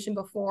a dietitian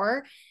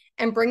before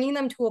and bringing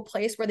them to a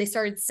place where they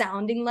started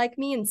sounding like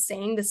me and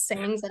saying the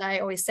sayings that I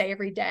always say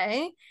every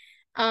day.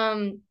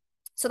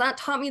 So that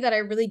taught me that I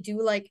really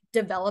do like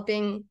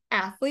developing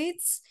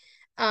athletes.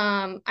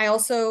 I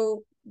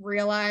also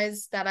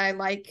realized that I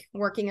like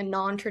working a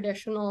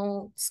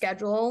non-traditional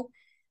schedule,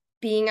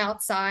 being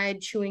outside,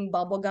 chewing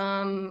bubble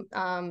gum.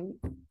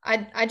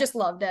 I just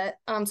loved it.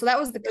 So that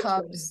was the That's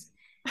funny. Cubs.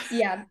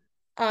 Yeah.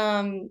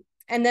 And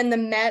then the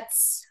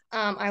Mets,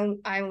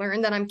 I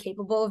learned that I'm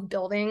capable of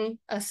building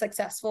a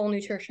successful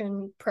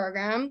nutrition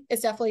program.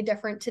 It's definitely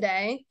different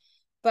today,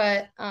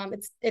 but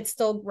it's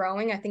still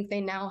growing. I think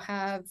they now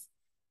have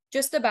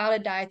just about a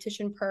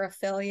dietitian per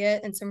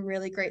affiliate and some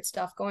really great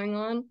stuff going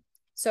on.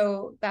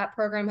 So that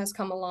program has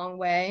come a long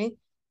way.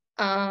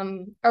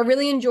 I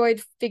really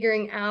enjoyed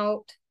figuring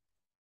out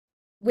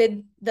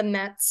with the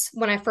Mets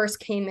when I first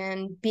came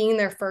in, being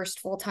their first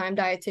full-time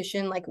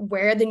dietitian, like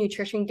where the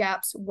nutrition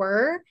gaps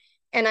were.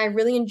 And I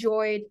really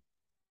enjoyed,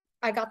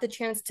 I got the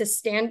chance to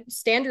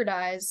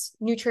standardize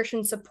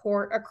nutrition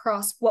support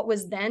across what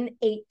was then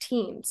 8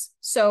 teams.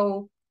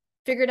 So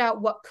figured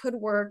out what could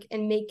work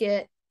and make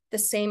it the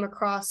same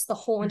across the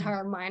whole Mm.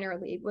 entire minor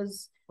league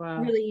was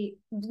Wow. really,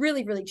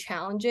 really, really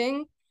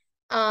challenging.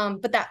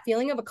 But that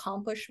feeling of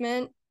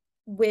accomplishment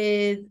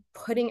with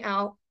putting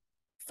out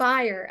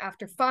fire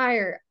after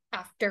fire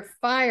after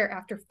fire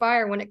after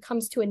fire when it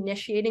comes to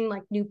initiating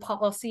like new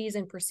policies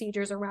and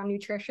procedures around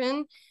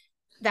nutrition,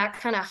 that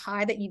kind of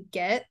high that you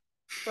get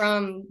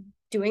from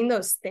doing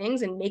those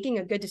things and making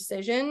a good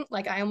decision,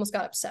 like I almost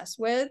got obsessed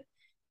with.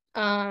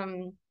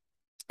 Um,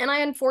 and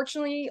I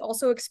unfortunately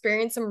also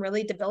experienced some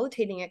really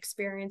debilitating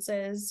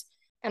experiences.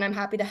 And I'm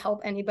happy to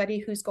help anybody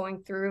who's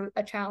going through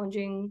a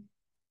challenging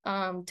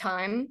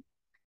time.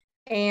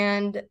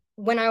 And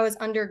when I was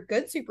under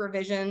good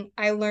supervision,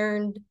 I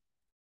learned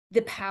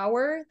the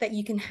power that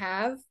you can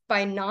have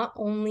by not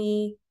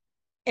only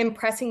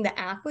impressing the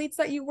athletes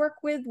that you work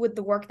with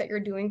the work that you're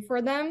doing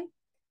for them,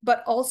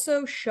 but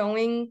also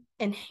showing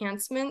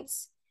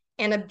enhancements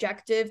and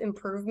objective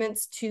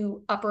improvements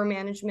to upper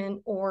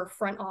management or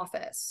front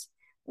office,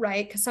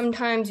 right? Because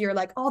sometimes you're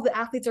like, oh, the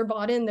athletes are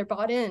bought in, they're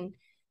bought in.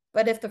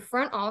 But if the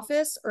front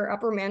office or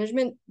upper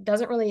management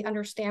doesn't really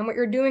understand what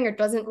you're doing or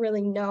doesn't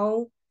really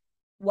know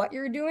what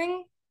you're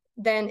doing,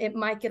 then it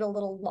might get a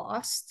little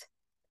lost.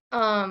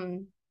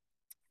 Um,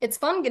 it's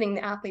fun getting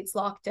the athletes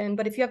locked in,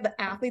 but if you have the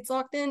athletes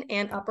locked in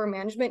and upper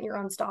management, you're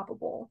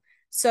unstoppable.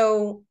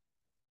 So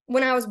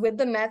when I was with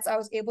the Mets, I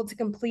was able to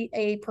complete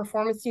a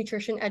performance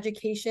nutrition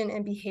education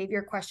and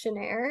behavior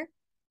questionnaire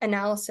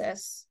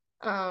analysis,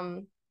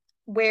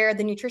 where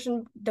the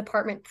nutrition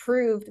department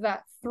proved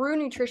that through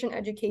nutrition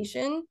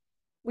education,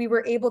 we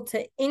were able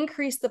to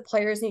increase the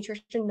players'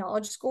 nutrition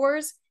knowledge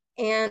scores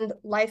and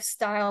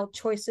lifestyle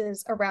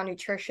choices around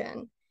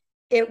nutrition.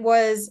 It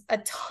was a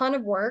ton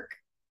of work,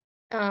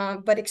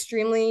 but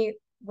extremely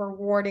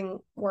rewarding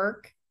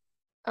work.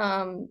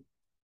 Um,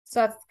 so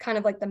that's kind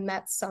of like the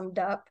Mets summed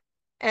up.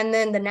 And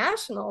then the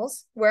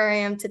Nationals, where I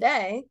am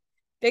today,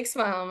 big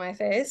smile on my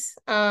face.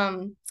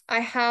 I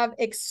have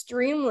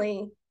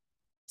extremely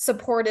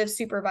supportive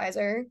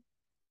supervisor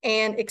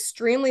and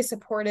extremely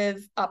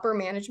supportive upper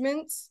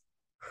managements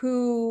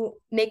who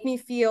make me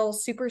feel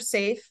super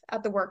safe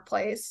at the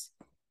workplace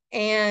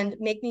and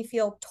make me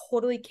feel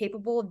totally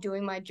capable of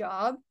doing my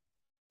job.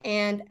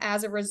 And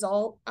as a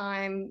result,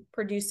 I'm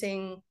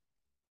producing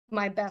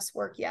my best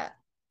work yet.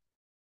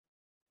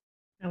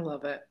 I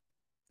love it.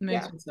 It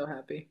Yeah. makes me so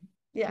happy.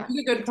 You Yeah.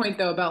 make a good point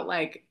though about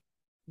like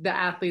the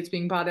athletes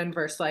being bought in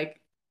versus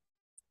like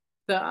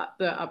the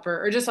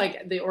upper or just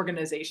like the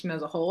organization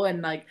as a whole.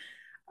 And like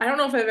I don't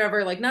know if I've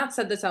ever like not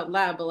said this out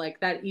loud, but like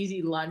that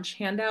easy lunch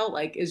handout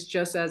like is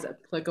just as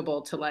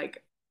applicable to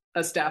like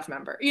a staff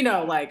member. You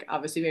know, like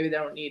obviously maybe they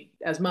don't need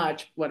as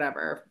much,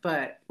 whatever.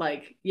 But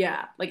like,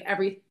 yeah, like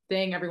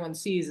everything everyone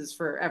sees is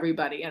for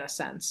everybody in a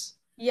sense.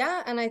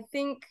 Yeah. And I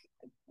think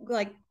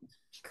like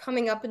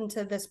coming up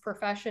into this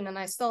profession, and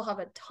I still have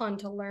a ton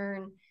to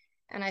learn,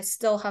 and I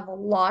still have a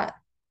lot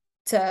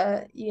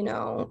to,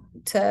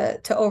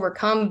 to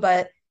overcome.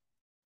 But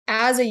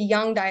as a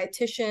young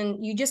dietitian,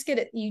 you just get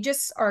it, you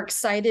just are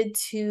excited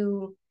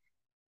to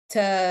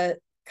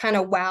kind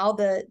of wow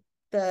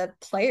the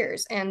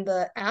players and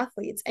the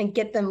athletes and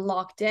get them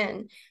locked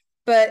in.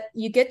 But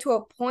you get to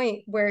a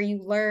point where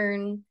you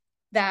learn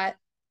that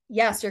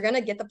yes, you're going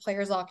to get the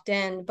players locked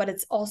in, but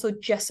it's also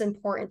just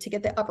important to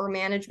get the upper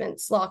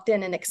managements locked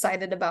in and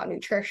excited about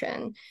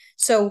nutrition.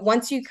 So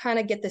once you kind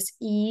of get this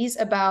ease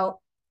about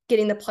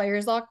getting the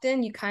players locked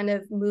in, you kind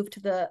of move to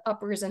the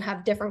uppers and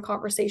have different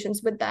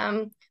conversations with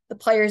them. The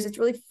players, it's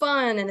really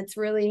fun and it's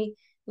really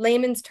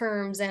layman's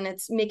terms and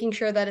it's making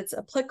sure that it's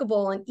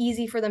applicable and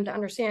easy for them to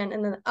understand.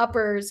 And then the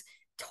uppers,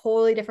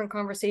 totally different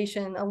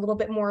conversation, a little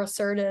bit more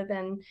assertive.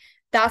 And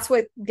that's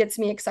what gets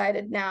me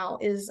excited now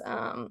is,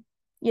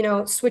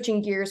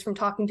 switching gears from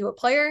talking to a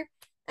player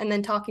and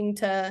then talking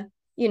to,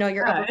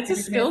 your Yeah, upper it's a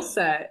skill management.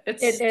 set. It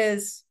It's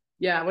is,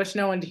 yeah, which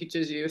no one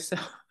teaches you. So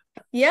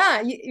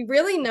yeah, you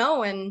really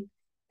know. And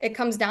it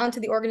comes down to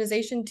the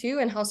organization too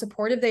and how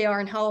supportive they are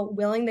and how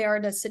willing they are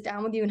to sit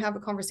down with you and have a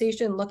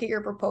conversation, look at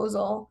your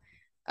proposal.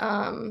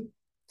 Um,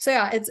 so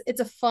yeah, it's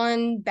a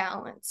fun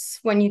balance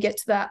when you get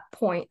to that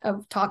point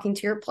of talking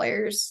to your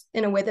players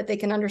in a way that they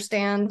can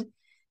understand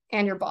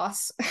and your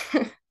boss.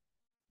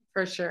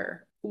 for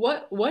sure.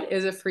 What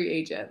is a free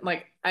agent?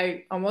 Like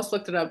I almost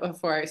looked it up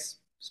before I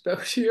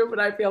spoke to you, but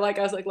I feel like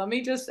I was like, let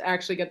me just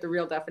actually get the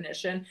real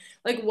definition.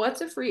 Like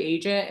what's a free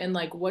agent and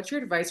like what's your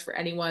advice for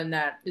anyone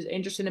that is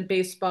interested in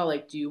baseball?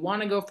 Like do you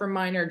want to go for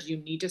minor? Do you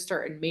need to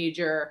start in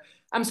major?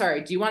 I'm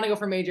sorry, do you want to go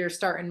for major,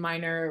 start in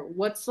minor?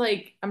 What's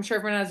like I'm sure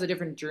everyone has a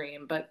different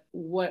dream, but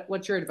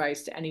what's your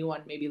advice to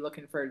anyone maybe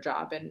looking for a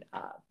job in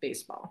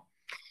baseball?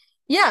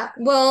 Yeah,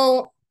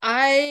 well,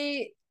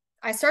 I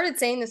started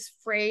saying this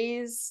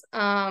phrase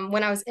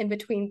when I was in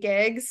between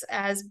gigs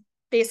as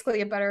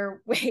basically a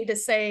better way to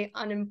say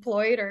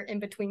unemployed or in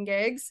between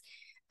gigs.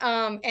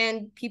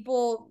 And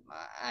people,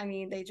 I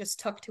mean, they just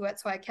took to it,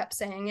 so I kept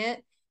saying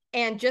it.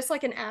 And just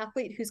like an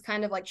athlete who's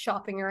kind of like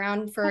shopping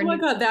around for Oh a my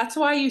new. God, that's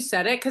why you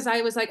said it. Because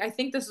I was like, I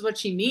think this is what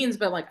she means,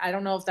 but like, I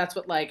don't know if that's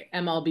what like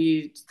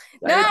MLB.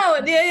 No,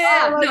 Like, yeah,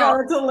 yeah, oh yeah. my No, God,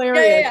 that's yeah, yeah,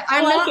 hilarious. yeah. I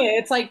I'm like not. it.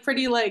 It's like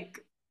pretty like,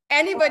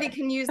 Anybody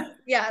can use.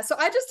 Yeah, so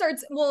I just started.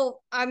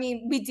 Well, I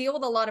mean, we deal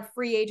with a lot of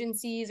free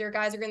agencies or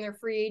guys are getting their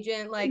free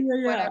agent, like yeah,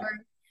 yeah.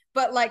 whatever.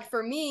 But like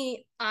for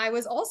me, I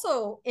was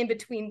also in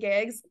between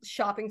gigs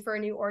shopping for a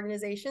new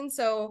organization.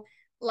 So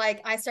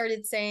like I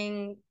started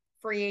saying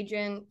free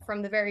agent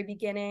from the very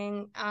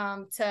beginning, to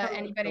Oh, that's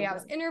anybody so I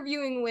was good.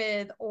 interviewing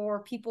with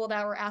or people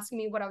that were asking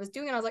me what I was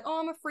doing. And I was like, oh,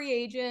 I'm a free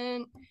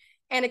agent.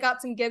 And it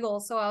got some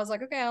giggles. So I was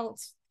like, okay, I'll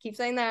keep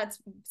saying that. It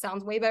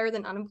sounds way better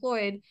than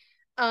unemployed.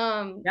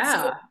 So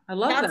Yeah, I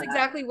love that's that.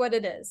 exactly what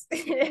it is.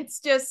 It's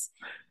just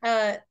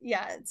yeah,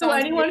 it So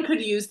sounds way. anyone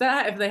could use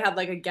that if they had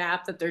like a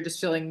gap that they're just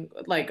feeling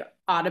like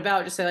odd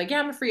about. Just say like, yeah,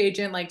 I'm a free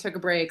agent. Like, took a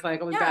break.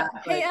 Like, I'll be back.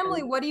 Yeah. Hey Like,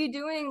 Emily, what are you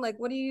doing? Like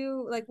what do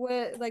you like what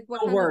the kinds of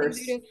things are you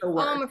worst, doing? the Oh,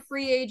 I'm worst. a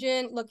free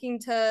agent looking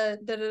to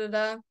da da da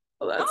da.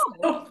 Oh, that's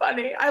Oh, so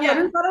funny. I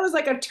literally yeah. thought it was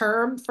like a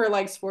term for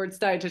like sports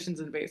dietitians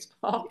in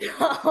baseball.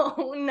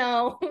 No,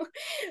 no.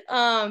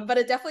 But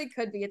it definitely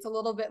could be. It's a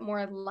little bit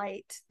more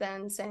light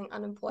than saying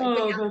unemployed.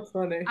 But Oh, yeah, that's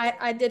funny.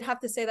 I did have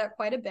to say that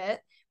quite a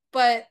bit.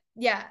 But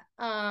yeah,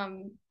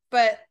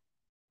 but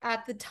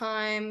at the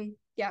time,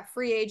 yeah,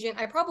 free agent.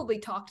 I probably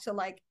talked to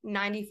like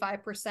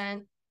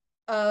 95%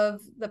 of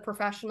the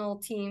professional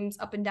teams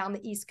up and down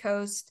the East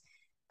Coast.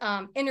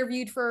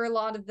 Interviewed for a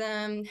lot of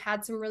them,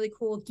 had some really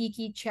cool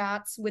geeky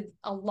chats with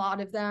a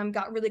lot of them,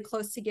 got really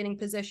close to getting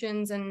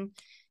positions, and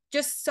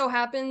just so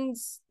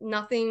happens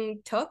nothing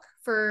took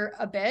for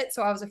a bit.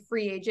 So I was a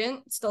free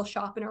agent, still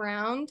shopping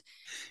around.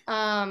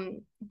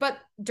 But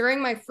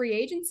during my free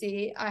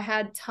agency, I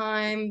had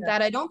time Yeah.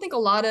 that I don't think a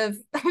lot of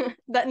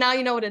that now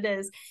you know what it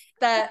is,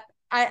 that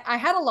I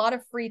had a lot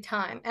of free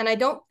time. And I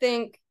don't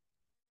think,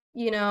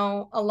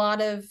 a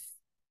lot of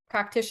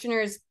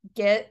practitioners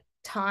get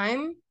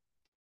time,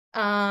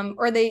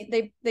 or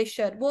they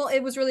should. Well,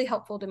 it was really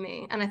helpful to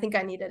me and I think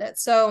I needed it.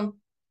 So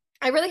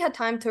I really had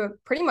time to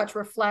pretty much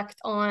reflect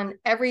on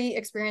every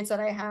experience that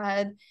I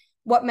had,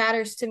 what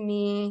matters to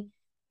me.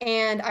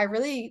 And I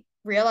really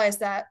realized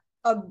that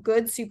a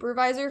good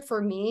supervisor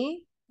for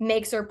me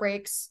makes or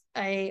breaks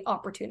a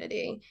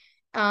opportunity.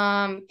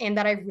 And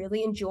that I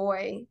really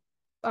enjoy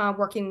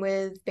working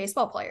with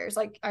baseball players.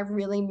 Like I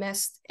really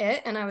missed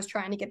it and I was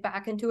trying to get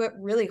back into it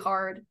really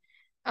hard.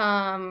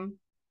 Um,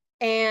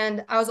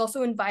 and I was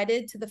also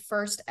invited to the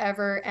first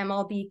ever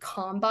MLB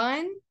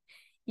combine.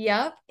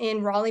 Yep,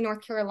 in Raleigh,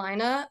 North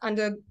Carolina,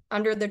 under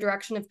the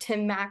direction of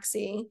Tim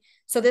Maxey.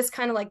 So this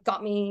kind of like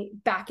got me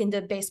back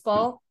into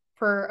baseball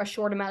for a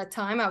short amount of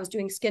time. I was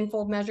doing skin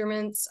fold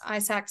measurements,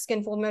 ISAC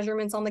skin fold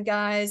measurements on the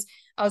guys.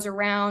 I was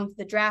around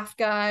the draft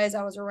guys.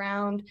 I was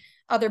around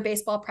other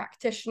baseball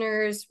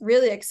practitioners.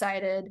 Really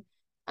excited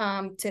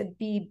to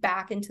be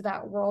back into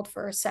that world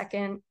for a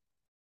second.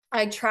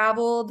 I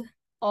traveled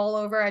all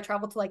over. I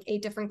traveled to like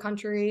 8 different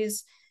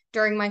countries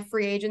during my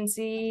free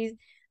agency.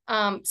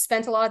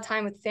 Spent a lot of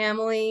time with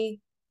family,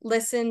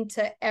 listened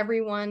to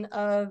every one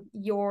of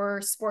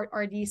your Sport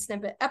RD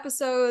snippet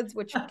episodes,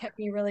 which kept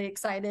me really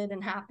excited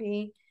and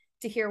happy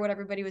to hear what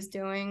everybody was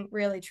doing.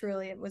 Really,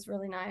 truly, it was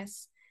really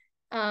nice.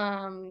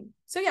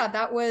 So yeah,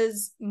 that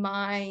was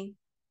my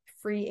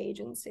free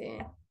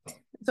agency.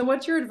 So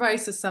what's your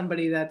advice to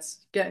somebody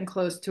that's getting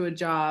close to a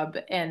job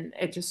and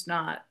it just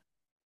not,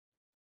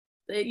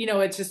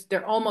 it's just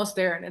they're almost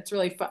there and it's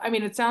really fun. I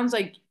mean, it sounds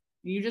like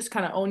you just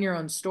kind of own your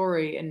own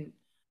story and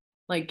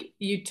like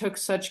you took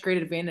such great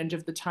advantage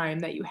of the time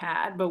that you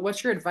had. But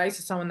what's your advice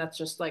to someone that's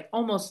just like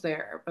almost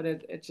there, but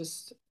it's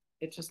just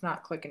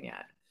not clicking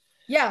yet?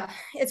 Yeah,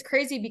 it's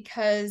crazy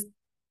because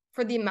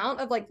for the amount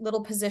of like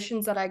little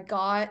positions that I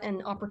got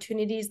and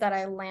opportunities that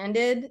I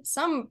landed,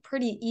 some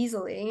pretty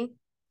easily,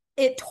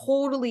 it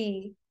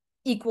totally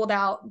equaled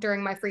out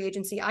during my free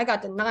agency. I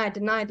got denied,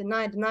 denied,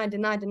 denied, denied,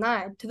 denied,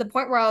 denied to the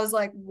point where I was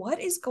like,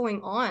 what is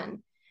going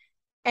on?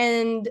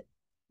 And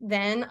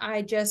then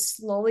I just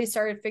slowly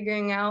started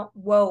figuring out,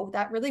 whoa,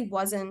 that really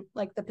wasn't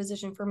like the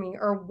position for me,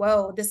 or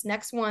whoa, this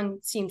next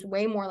one seems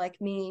way more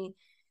like me.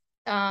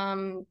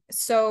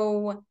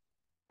 So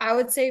I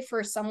would say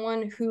for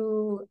someone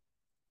who,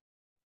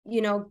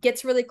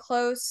 gets really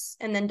close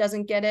and then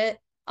doesn't get it,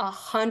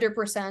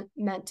 100%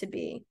 meant to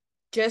be.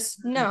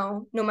 Just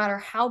know, no matter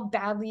how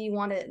badly you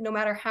want it, no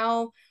matter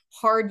how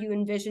hard you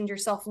envisioned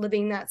yourself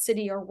living in that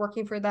city or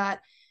working for that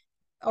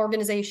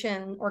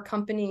organization or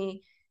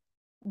company,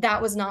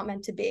 that was not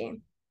meant to be.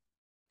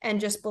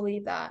 And just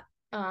believe that.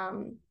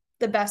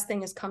 The best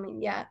thing is coming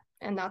yet.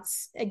 And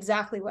that's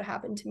exactly what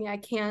happened to me. I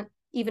can't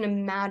even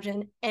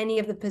imagine any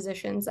of the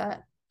positions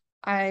that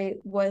I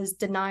was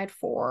denied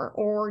for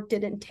or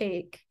didn't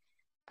take,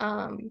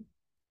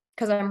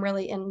 because I'm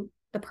really in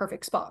the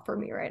perfect spot for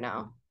me right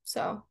now.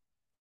 So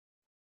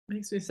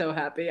Makes me so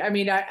happy. I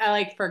mean, I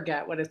like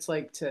forget what it's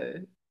like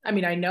to, I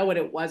mean, I know what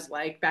it was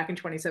like back in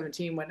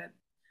 2017 when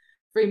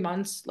 3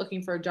 months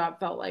looking for a job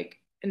felt like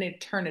an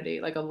eternity,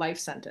 like a life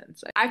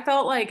sentence. I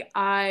felt like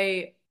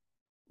I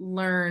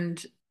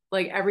learned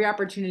like every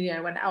opportunity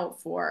I went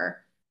out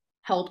for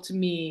helped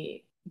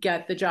me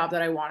get the job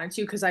that I wanted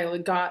to because I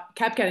like got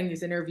kept getting these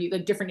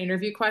different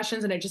interview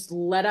questions, and it just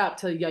led up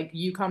to like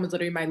UConn was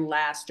literally my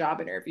last job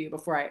interview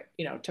before I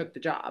took the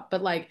job.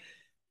 But like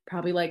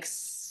probably like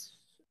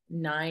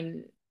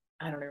nine,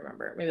 I don't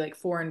remember, maybe like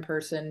four in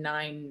person,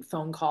 nine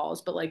phone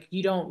calls, but like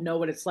you don't know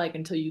what it's like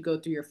until you go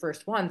through your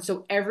first one.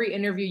 So every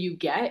interview you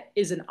get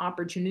is an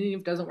opportunity. If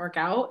it doesn't work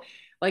out,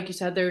 like you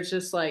said,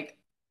 there's like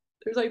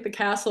the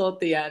castle at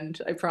the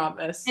end, I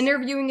promise.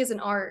 Interviewing is an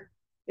art.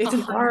 It's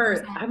an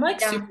art. 100%. I'm like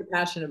Yeah. super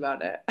passionate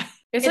about it.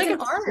 It's It's like an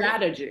a art.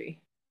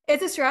 strategy.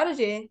 It's a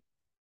strategy.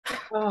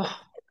 Oh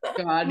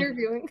God.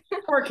 Interviewing.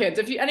 Poor kids.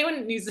 If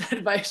anyone needs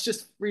advice,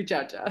 just reach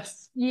out to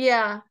us.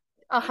 Yeah,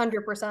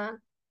 100%.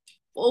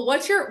 Well,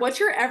 what's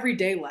your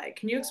everyday like?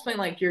 Can you explain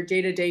like your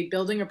day-to-day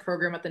building a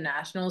program at the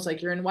Nationals?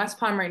 Like you're in West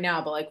Palm right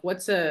now, but like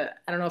I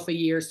don't know if a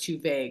year is too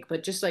vague,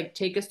 but just like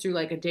take us through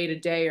like a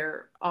day-to-day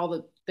or all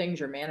the things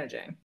you're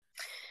managing.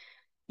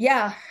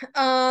 Yeah.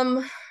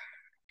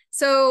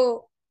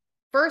 So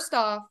first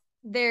off,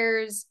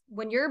 there's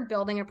when you're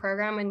building a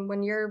program and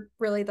when you're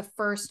really the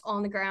first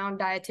on the ground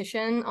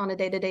dietitian on a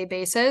day-to-day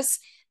basis,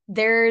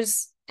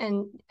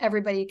 and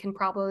everybody can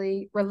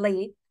probably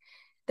relate,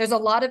 there's a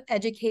lot of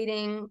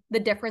educating the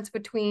difference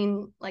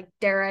between, like,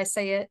 dare I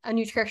say it, a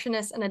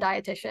nutritionist and a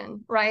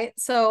dietitian, right?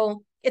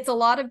 So it's a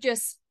lot of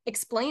just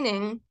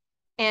explaining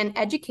and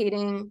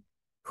educating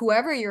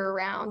whoever you're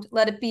around,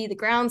 let it be the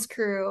grounds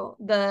crew,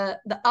 the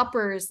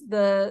uppers,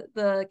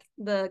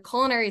 the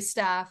culinary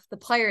staff, the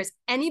players,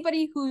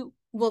 anybody who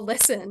will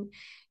listen.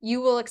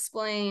 You will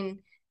explain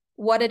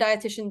what a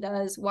dietitian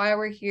does, why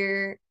we're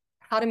here,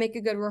 how to make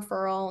a good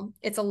referral.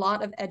 It's a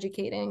lot of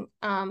educating,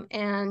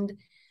 and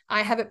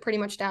I have it pretty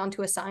much down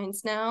to a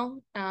science now.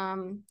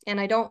 And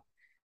I don't,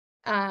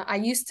 I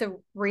used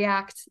to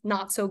react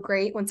not so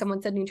great when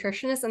someone said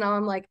nutritionist, and now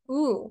I'm like,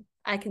 ooh,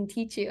 I can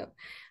teach you.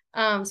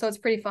 So it's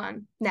pretty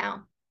fun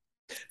now.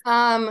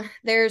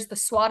 There's the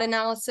SWOT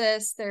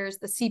analysis, there's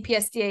the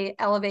CPSDA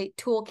Elevate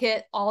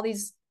toolkit. All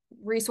these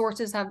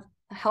resources have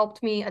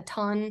helped me a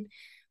ton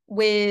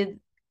with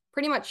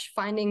pretty much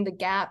finding the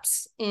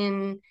gaps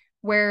in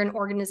where an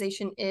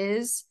organization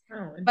is.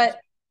 Oh, But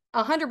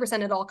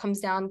 100% it all comes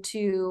down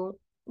to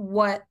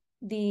what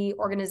the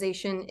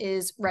organization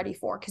is ready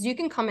for. Because you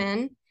can come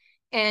in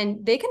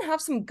and they can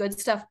have some good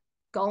stuff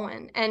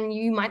going, and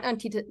you might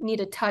not need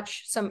to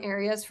touch some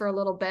areas for a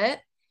little bit,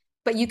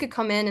 but you could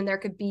come in and there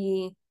could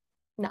be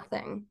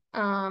nothing.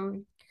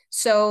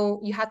 So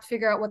you have to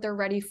figure out what they're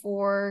ready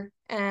for.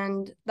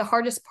 And the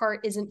hardest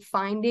part isn't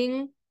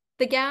finding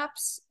the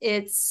gaps.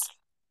 It's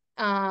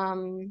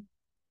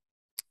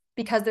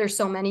because there's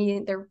so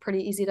many, they're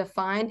pretty easy to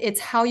find. It's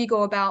how you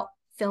go about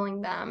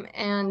filling them.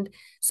 And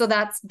so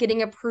that's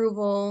getting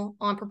approval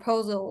on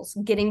proposals,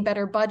 getting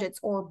better budgets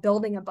or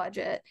building a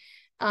budget,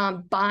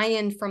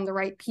 buy-in from the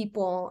right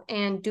people,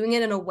 and doing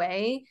it in a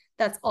way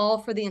that's all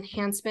for the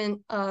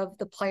enhancement of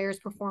the player's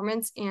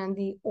performance and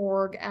the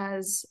org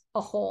as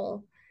a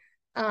whole.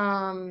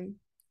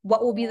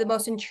 What will be the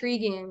most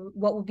intriguing?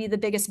 What will be the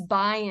biggest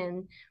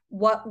buy-in?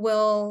 What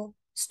will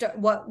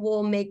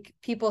make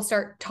people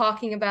start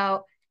talking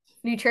about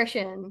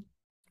nutrition?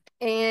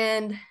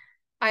 And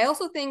I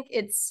also think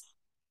it's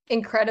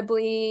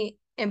incredibly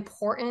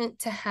important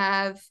to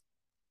have,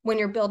 when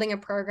you're building a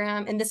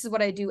program, and this is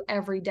what I do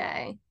every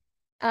day,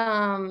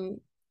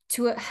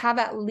 to have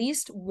at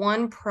least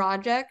one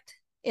project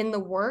in the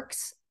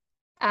works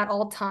at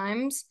all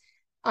times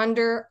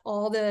under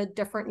all the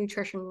different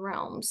nutrition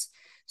realms.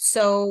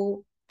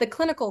 So the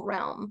clinical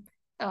realm.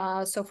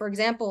 So for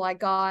example, I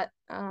got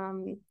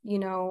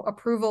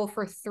approval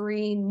for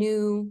 3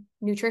 new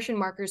nutrition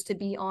markers to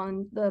be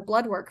on the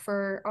blood work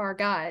for our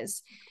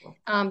guys.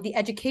 The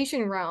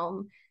education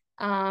realm,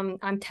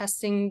 I'm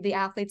testing the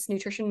athletes'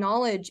 nutrition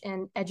knowledge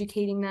and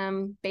educating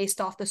them based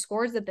off the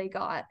scores that they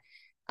got.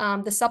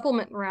 The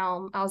supplement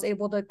realm, I was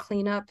able to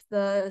clean up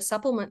the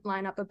supplement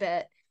lineup a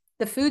bit.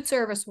 The food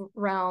service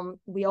realm,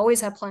 we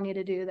always have plenty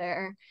to do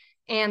there.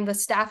 And the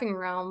staffing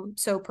realm,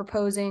 so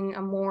proposing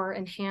a more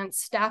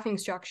enhanced staffing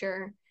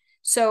structure.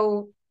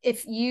 So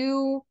if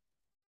you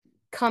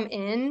come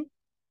in,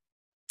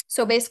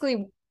 so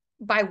basically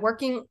by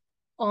working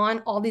on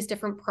all these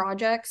different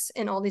projects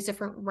in all these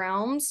different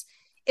realms,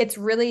 it's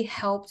really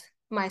helped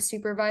my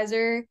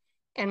supervisor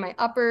and my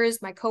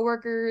uppers, my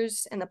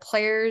coworkers, and the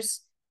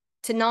players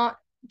to not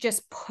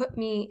just put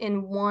me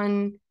in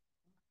one,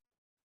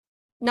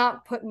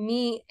 not put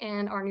me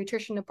and our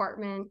nutrition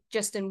department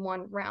just in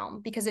one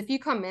realm. Because if you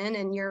come in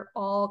and you're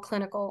all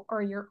clinical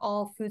or you're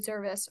all food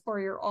service or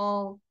you're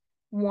all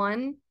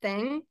one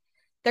thing,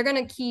 they're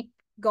going to keep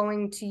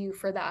going to you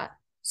for that.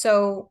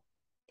 So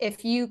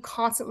if you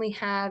constantly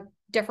have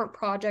different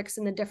projects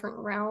in the different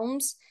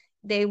realms,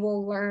 they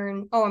will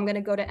learn, oh, I'm going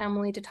to go to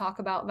Emily to talk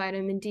about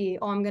vitamin D.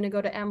 Oh, I'm going to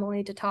go to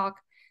Emily to talk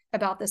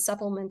about this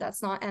supplement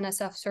that's not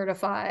NSF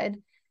certified.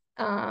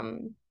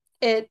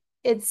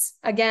 It's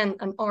again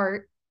an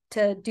art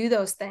to do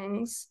those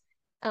things.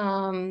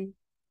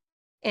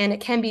 And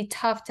it can be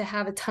tough to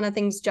have a ton of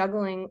things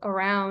juggling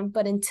around,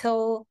 but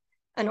until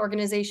an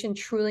organization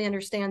truly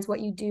understands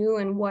what you do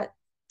and what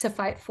to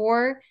fight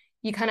for,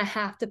 you kind of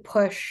have to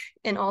push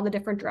in all the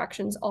different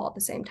directions all at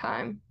the same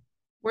time.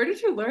 Where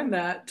did you learn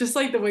that? Just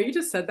like the way you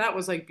just said that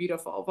was like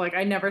beautiful. Like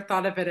I never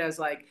thought of it as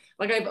like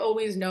I've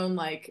always known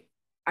like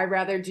I'd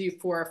rather do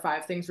 4 or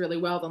 5 things really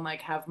well than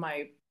like have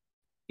my,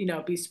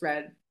 be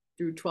spread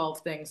through 12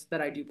 things that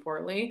I do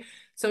poorly.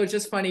 So it's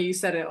just funny you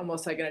said it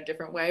almost like in a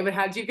different way. But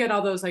how did you get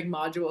all those like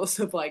modules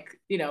of like,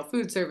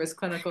 food service,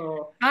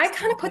 clinical I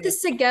kind of put science?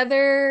 this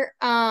together.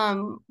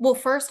 Well,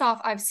 first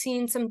off, I've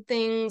seen some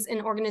things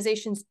in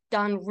organizations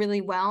done really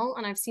well,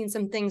 and I've seen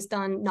some things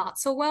done not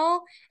so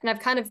well, and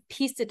I've kind of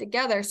pieced it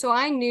together. So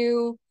I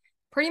knew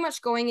pretty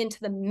much going into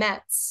the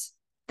Mets,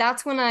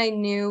 that's when I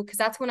knew, because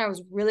that's when I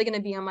was really going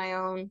to be on my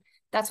own.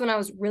 That's when I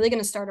was really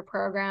going to start a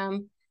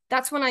program.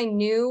 That's when I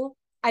knew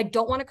I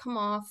don't want to come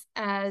off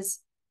as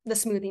the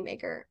smoothie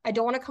maker. I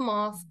don't want to come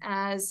off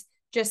as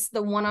just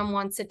the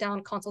one-on-one sit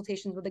down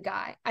consultations with a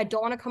guy. I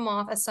don't want to come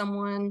off as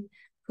someone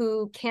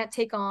who can't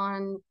take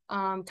on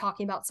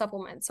talking about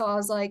supplements. So I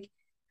was like,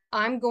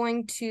 I'm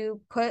going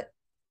to put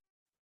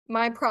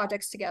my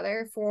projects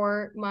together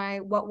for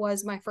what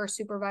was my first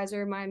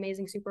supervisor, my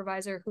amazing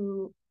supervisor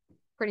who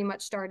pretty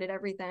much started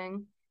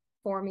everything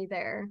for me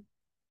there.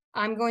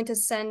 I'm going to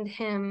send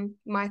him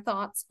my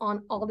thoughts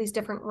on all these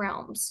different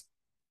realms.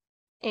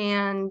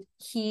 And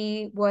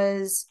he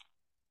was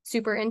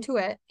super into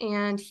it,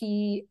 and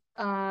he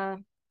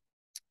approved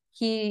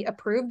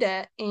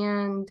it.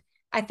 And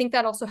I think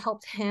that also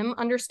helped him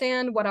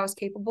understand what I was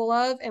capable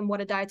of and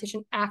what a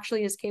dietitian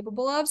actually is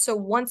capable of. So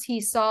once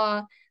he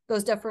saw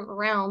those different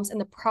realms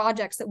and the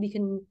projects that we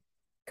can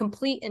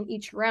complete in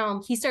each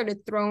realm, he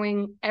started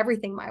throwing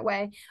everything my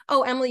way.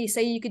 Oh, Emily, you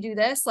say you could do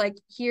this? Like,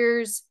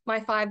 here's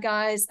my 5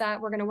 guys that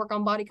we're going to work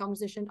on body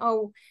composition.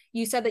 Oh,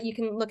 you said that you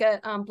can look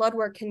at blood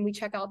work. Can we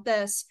check out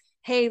this?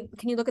 Hey,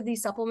 can you look at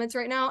these supplements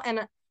right now?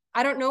 And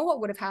I don't know what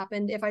would have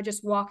happened if I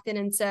just walked in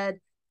and said,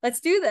 let's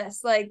do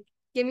this. Like,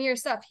 give me your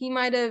stuff. He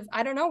might have,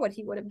 I don't know what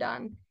he would have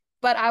done,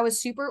 but I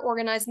was super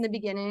organized in the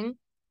beginning.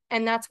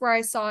 And that's where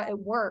I saw it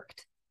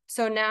worked.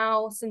 So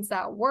now, since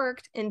that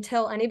worked,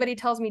 until anybody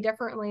tells me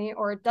differently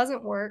or it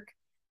doesn't work,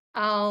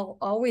 I'll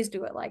always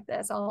do it like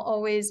this. I'll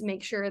always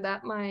make sure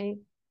that my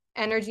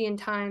energy and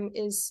time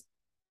is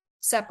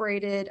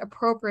separated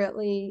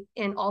appropriately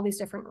in all these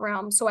different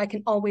realms. So I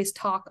can always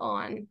talk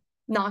on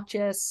not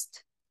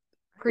just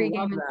Love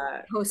pre-game and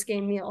that.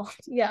 post-game meal.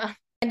 Yeah.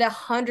 And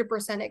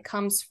 100% it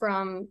comes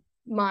from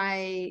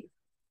my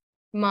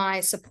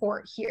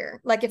support here.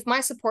 Like if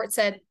my support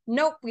said,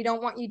 nope, we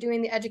don't want you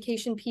doing the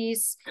education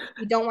piece,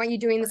 we don't want you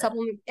doing the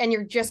supplement, and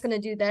you're just going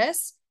to do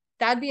this,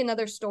 that'd be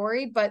another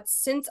story. But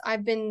since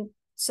I've been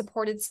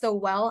supported so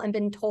well and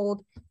been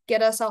told,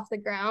 get us off the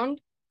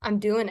ground, I'm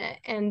doing it.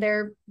 And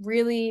they're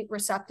really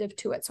receptive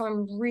to it. So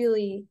I'm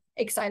really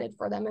excited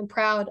for them and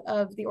proud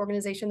of the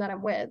organization that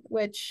I'm with,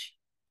 which,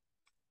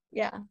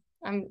 yeah,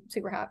 I'm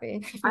super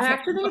happy. I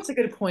actually think it's a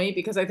good point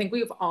because I think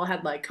we've all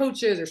had like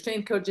coaches or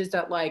strength coaches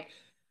that like,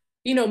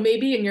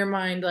 maybe in your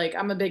mind, like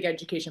I'm a big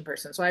education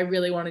person, so I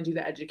really want to do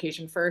the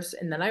education first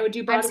and then I would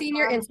do I've body seen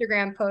your comp.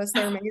 Instagram posts.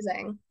 They're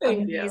amazing.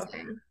 Thank you.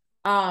 Amazing.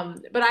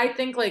 But I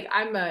think like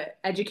I'm a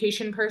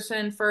education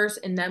person first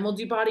and then we'll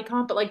do body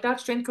comp, but like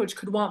that strength coach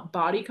could want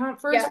body comp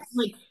first. Yes.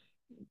 Like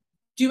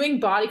doing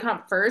body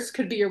comp first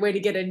could be your way to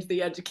get into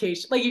the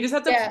education. Like you just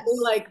have to play Yes.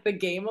 like the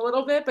game a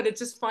little bit, but it's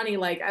just funny.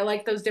 Like I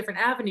like those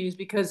different avenues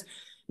because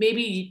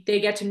maybe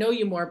they get to know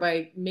you more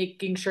by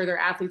making sure their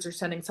athletes are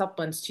sending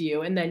supplements to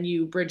you, and then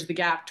you bridge the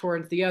gap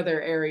towards the other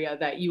area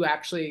that you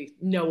actually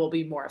know will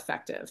be more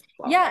effective.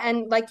 Blah, blah. Yeah.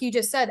 And like you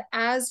just said,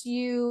 as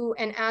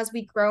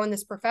we grow in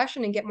this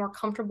profession and get more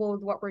comfortable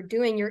with what we're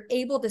doing, you're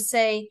able to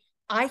say,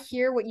 I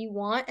hear what you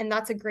want, and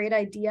that's a great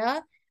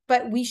idea.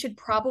 But we should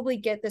probably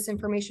get this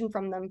information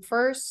from them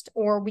first,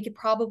 or we could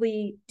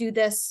probably do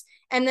this.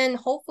 And then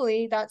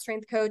hopefully that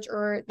strength coach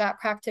or that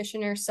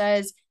practitioner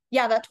says,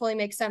 yeah, that totally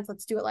makes sense.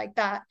 Let's do it like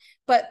that.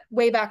 But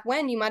way back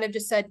when, you might have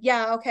just said,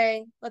 yeah,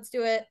 okay, let's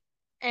do it.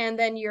 And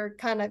then you're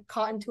kind of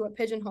caught into a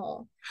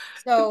pigeonhole.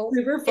 So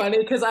Super it, funny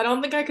because I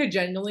don't think I could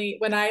genuinely,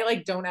 when I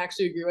like don't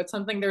actually agree with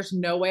something, there's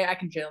no way I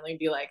can genuinely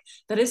be like,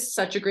 that is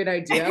such a great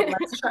idea.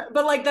 Let's try.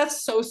 But like,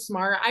 that's so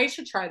smart. I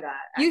should try that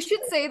you actually.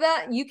 should say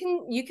that. You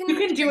You can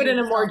can do train it in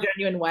a more yourself.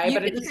 genuine way, You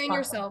but can it's just train fun.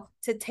 yourself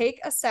to take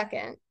a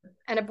second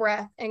and a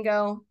breath and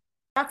go,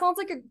 that sounds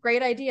like a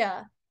great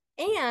idea.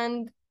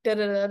 And da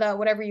da da da,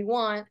 whatever you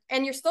want.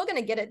 And you're still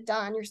gonna get it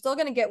done. You're still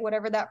gonna get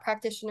whatever that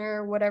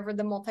practitioner, whatever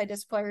the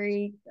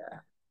multidisciplinary Yeah.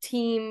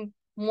 team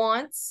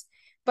wants.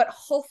 But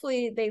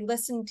hopefully they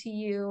listen to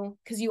you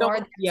because you Don't, are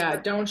the yeah,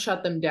 expert. don't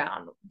shut them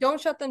down. Don't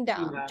shut them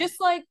down. Yeah.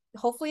 Just like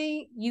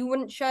hopefully you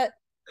wouldn't shut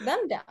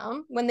them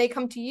down when they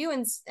come to you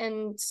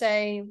and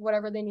say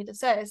whatever they need to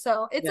say.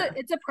 So Yeah.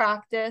 it's a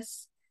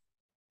practice.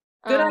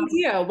 Good Um,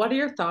 idea. What are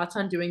your thoughts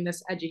on doing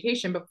this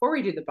education before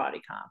we do the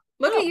body comp?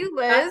 Look Oh, at you,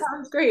 that Liz.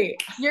 sounds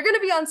great. You're gonna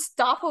be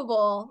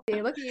unstoppable. Look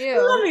at Let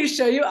you. me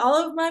show you all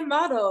of my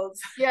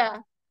models. Yeah.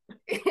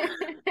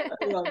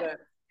 I love it.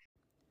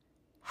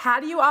 How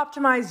do you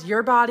optimize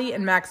your body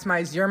and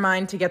maximize your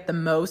mind to get the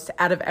most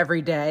out of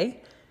every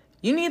day?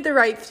 You need the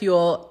right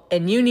fuel,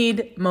 and you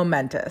need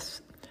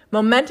Momentous.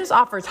 Momentous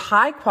offers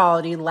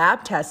high-quality,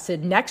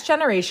 lab-tested,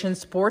 next-generation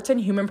sports and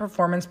human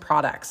performance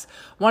products.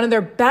 One of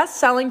their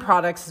best-selling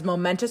products is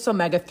Momentous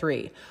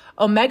Omega-3.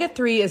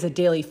 Omega-3 is a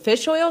daily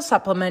fish oil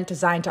supplement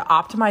designed to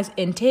optimize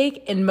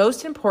intake and,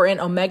 most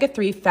important,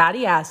 omega-3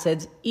 fatty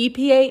acids,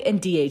 EPA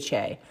and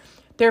DHA.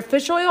 Their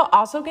fish oil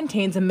also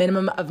contains a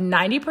minimum of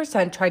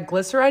 90%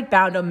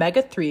 triglyceride-bound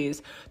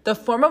omega-3s, the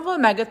form of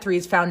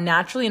omega-3s found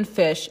naturally in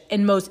fish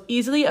and most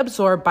easily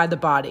absorbed by the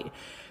body.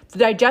 The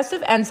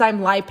digestive enzyme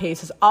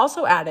lipase is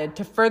also added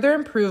to further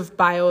improve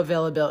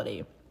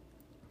bioavailability.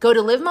 Go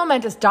to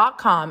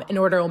livemomentous.com and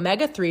order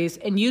omega-3s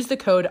and use the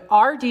code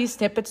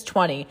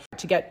RDSnippets20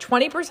 to get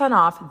 20%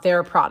 off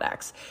their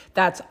products.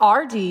 That's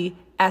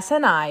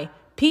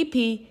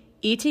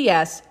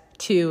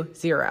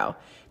RDSNIPPETS20.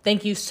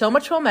 Thank you so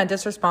much,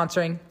 Momentous, for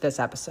sponsoring this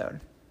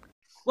episode.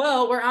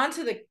 Well, we're on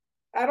to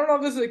I don't know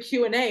if this is a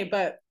Q&A,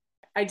 but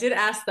I did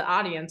ask the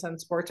audience on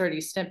Sports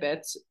RD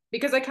Snippets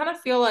because I kind of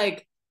feel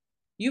like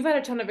you've had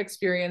a ton of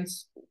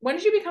experience. When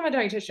did you become a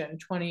dietitian?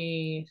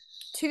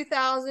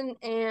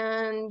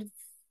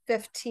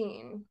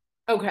 2015.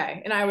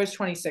 Okay, and I was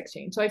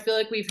 2016. So I feel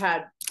like we've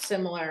had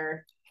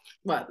similar,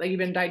 you've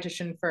been a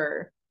dietitian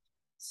for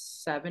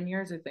 7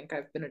 years? I think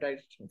I've been a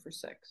dietitian for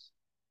 6.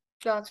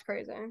 That's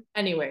crazy.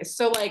 Anyways,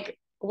 so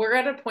we're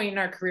at a point in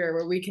our career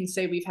where we can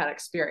say we've had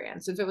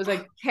experience. If it was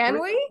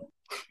can we?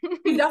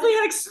 We definitely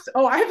had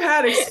I've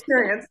had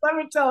experience. Let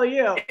me tell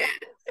you.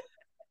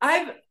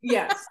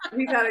 Yes,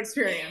 we've had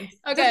experience.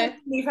 Okay.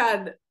 We've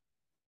had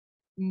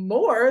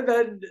more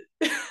than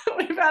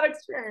we've had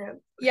experience.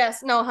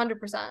 Yes, no,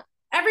 100%.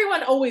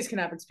 Everyone always can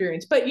have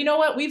experience, but you know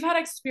what? We've had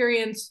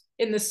experience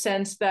in the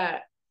sense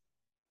that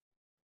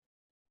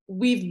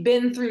we've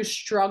been through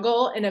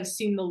struggle and have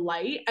seen the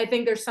light. I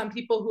think there's some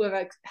people who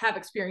have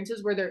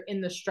experiences where they're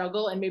in the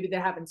struggle and maybe they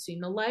haven't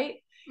seen the light.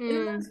 And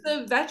then there's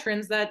the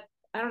veterans that,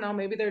 I don't know,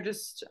 maybe they're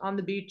just on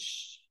the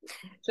beach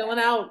chilling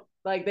out.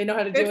 Like they know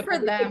how to deal with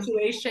the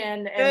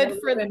situation. And Good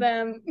for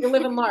them. You're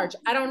living large.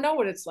 I don't know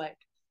what it's like.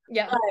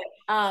 Yeah.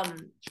 But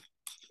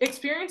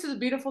experience is a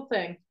beautiful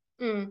thing.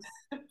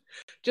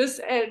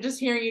 Just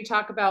hearing you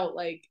talk about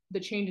the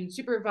change in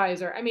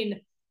supervisor. I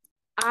mean,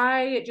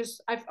 I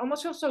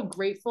almost feel so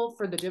grateful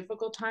for the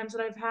difficult times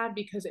that I've had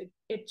because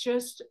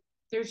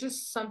there's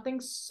just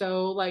something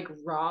so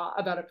raw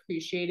about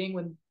appreciating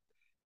when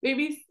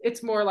maybe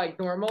it's more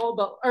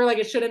normal, or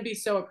it shouldn't be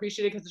so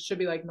appreciated because it should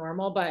be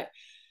normal, but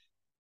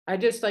I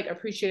just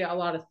appreciate a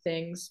lot of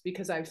things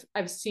because I've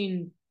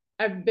been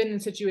in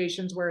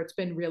situations where it's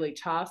been really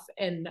tough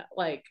and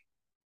I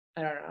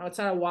don't know, it's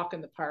not a walk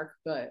in the park,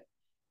 but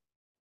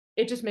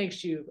it just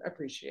makes you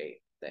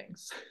appreciate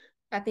things.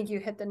 I think you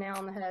hit the nail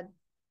on the head.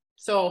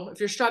 So if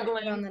you're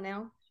struggling on the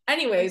nail.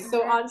 Anyways,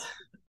 so on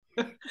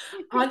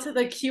to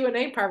the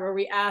Q&A part where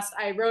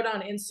I wrote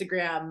on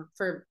Instagram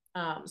for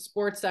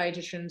sports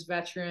dietitians,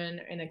 veteran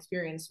and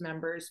experienced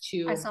members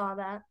I saw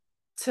that.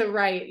 To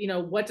write,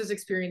 what does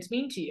experience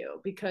mean to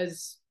you?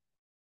 Because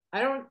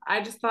I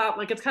just thought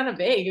it's kind of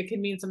vague. It could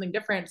mean something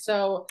different.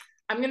 So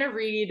I'm going to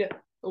read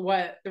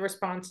what the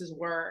responses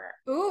were.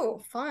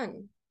 Ooh,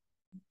 fun.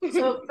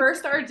 So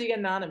first RD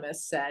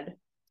Anonymous said,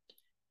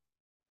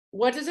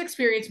 what does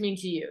experience mean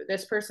to you?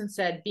 This person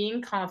said,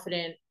 being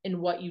confident in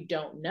what you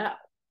don't know.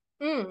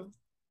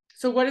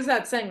 So what is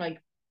that saying?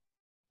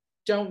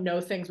 Don't know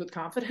things with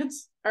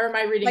confidence? Or am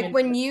I reading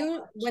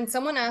when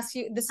someone asks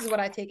you, this is what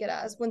I take it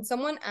as. When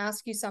someone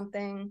asks you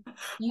something,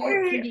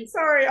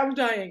 sorry, I'm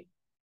dying.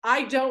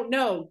 I don't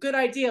know. Good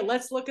idea.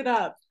 Let's look it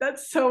up.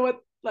 That's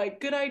so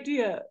good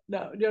idea.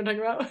 No, you know what I'm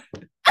talking about?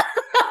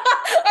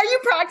 Are you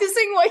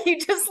practicing what you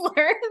just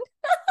learned?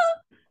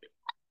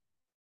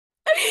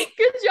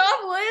 Good job,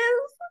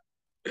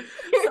 Liz.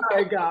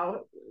 Sorry,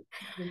 go.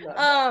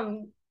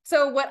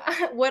 So what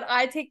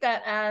I take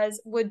that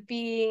as would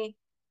be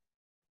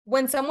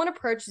when someone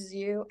approaches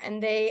you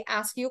and they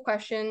ask you a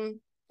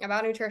question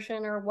about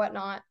nutrition or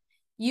whatnot,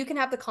 you can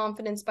have the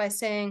confidence by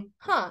saying,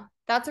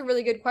 that's a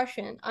really good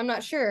question. I'm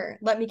not sure.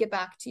 Let me get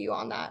back to you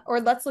on that.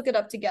 Or let's look it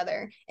up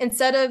together.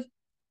 Instead of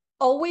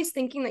always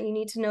thinking that you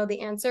need to know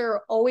the answer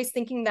or always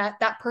thinking that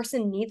that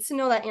person needs to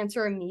know that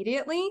answer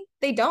immediately.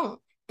 They don't.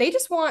 They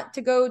just want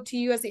to go to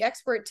you as the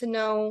expert to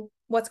know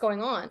what's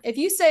going on. If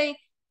you say,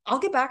 I'll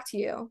get back to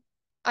you,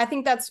 I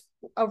think that's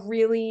a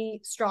really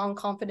strong,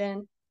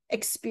 confident,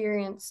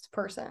 experienced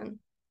person.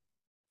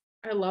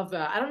 I love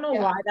that. I don't know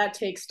why that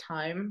takes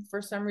time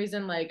for some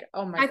reason.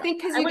 Oh my God. I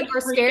think because you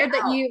are scared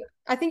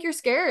I think you're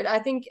scared. I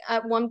think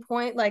at one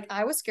point,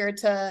 I was scared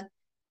to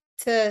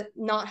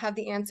not have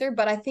the answer,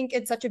 but I think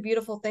it's such a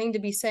beautiful thing to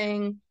be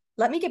saying,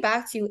 let me get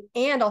back to you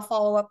and I'll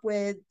follow up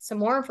with some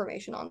more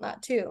information on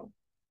that too.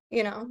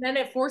 And then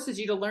it forces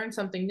you to learn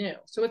something new.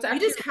 So it's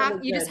actually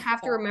you just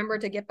have to remember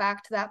to get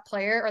back to that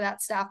player or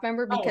that staff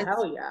member because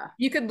hell yeah,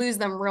 you could lose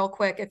them real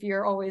quick if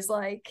you're always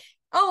let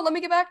me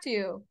get back to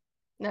you.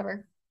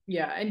 Never.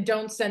 Yeah, and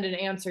don't send an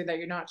answer that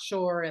you're not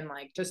sure, and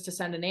like just to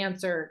send an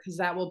answer because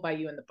that will bite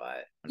you in the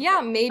butt. Yeah,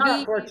 Not maybe,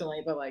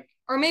 unfortunately, but like,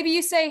 or maybe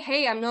you say,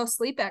 hey, I'm no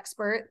sleep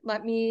expert.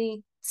 Let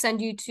me send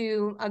you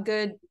to a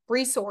good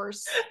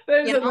resource,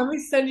 there's you a, know? let me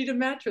send you to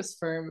Mattress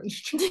Firm.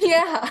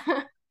 Yeah.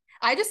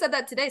 I just said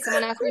that today.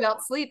 Someone asked me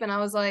about sleep, and I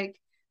was like,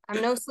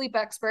 I'm no sleep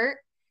expert.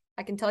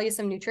 I can tell you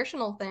some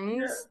nutritional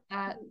things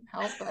that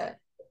help, but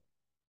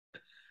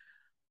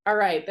All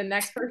right, the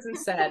next person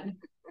said,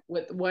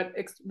 with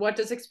what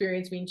does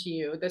experience mean to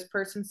you? This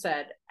person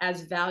said,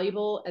 as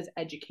valuable as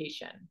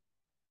education.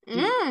 Do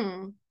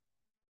you?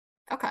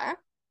 okay.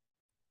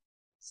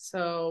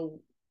 So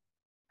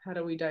how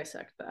do we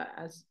dissect that?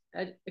 As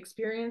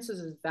experiences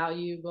as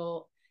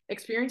valuable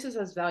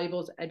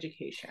as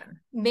education.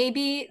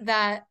 Maybe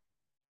that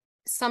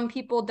some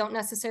people don't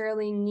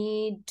necessarily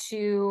need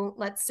to,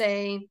 let's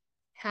say,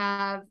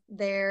 have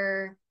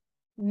their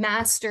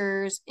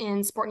master's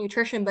in sport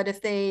nutrition, but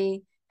if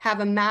they have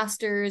a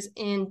master's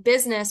in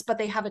business, but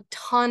they have a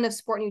ton of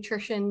sport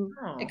nutrition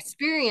Oh,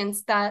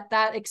 experience, that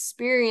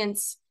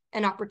experience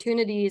and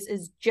opportunities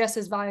is just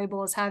as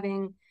valuable as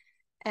having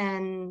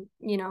an,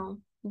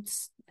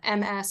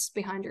 MS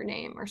behind your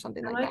name or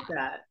something I like that. like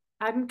that.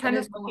 I'm That kind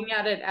of is cool. looking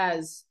at it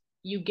as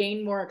you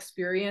gain more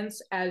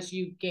experience as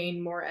you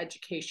gain more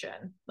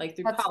education, like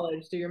through That's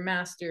college, through your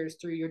master's,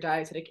 through your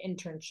dietetic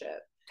internship.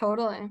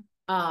 totally.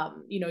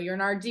 You're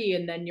an RD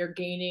and then you're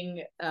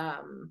gaining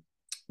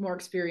more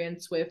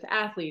experience with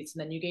athletes, and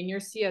then you gain your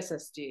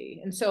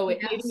CSSD. And so it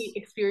maybe Yes.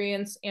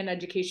 experience and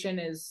education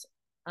is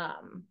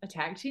a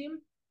tag team.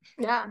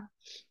 Yeah.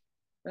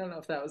 I don't know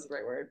if that was the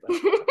right word, but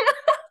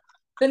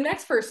the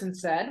next person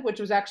said, which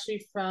was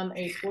actually from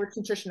a sports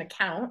nutrition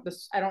account.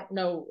 This I don't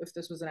know if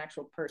this was an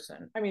actual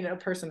person. I mean, a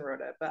person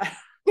wrote it, but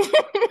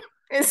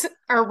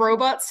Are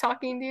robots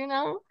talking to you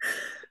now?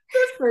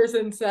 this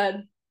person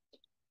said,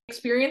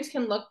 experience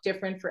can look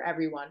different for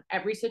everyone.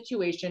 Every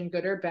situation,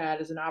 good or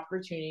bad, is an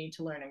opportunity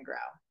to learn and grow.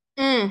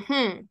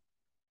 Mm-hmm.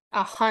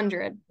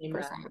 100%.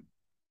 Amen.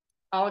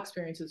 All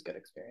experience is good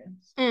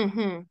experience.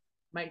 Mm-hmm.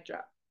 Mic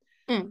drop.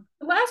 Mm.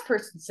 The last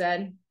person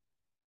said,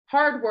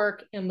 hard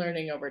work and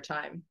learning over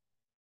time.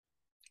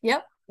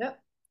 Yep. Yep.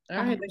 All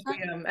right.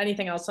 Think 100%.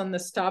 anything else on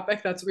this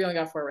topic? We only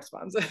got 4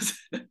 responses.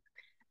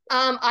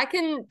 I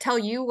can tell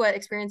you what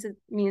experience it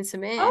means to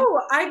me.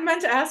 Oh, I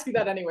meant to ask you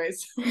that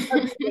anyways.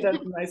 I'm good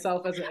at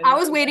myself as an I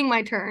was interviewer. waiting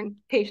my turn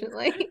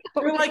patiently.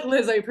 You're like,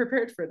 Liz, are you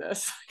prepared for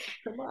this?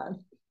 Come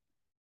on.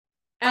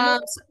 Emily,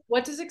 um,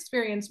 what does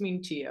experience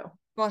mean to you?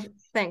 well,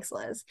 thanks,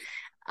 Liz.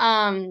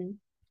 Um,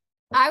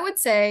 I would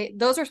say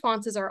those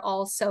responses are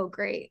all so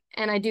great.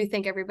 And I do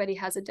think everybody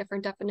has a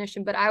different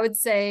definition, but I would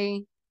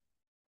say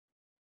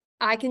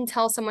I can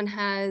tell someone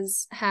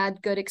has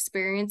had good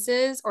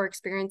experiences or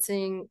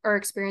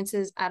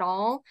experiences at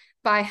all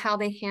by how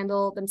they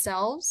handle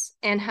themselves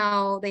and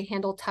how they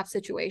handle tough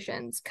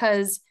situations.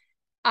 Because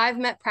I've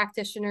met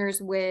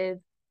practitioners with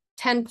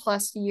 10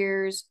 plus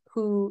years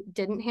who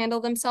didn't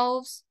handle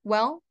themselves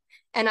well.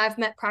 And I've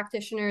met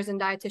practitioners and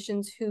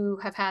dietitians who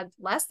have had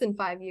less than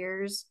 5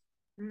 years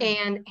Mm.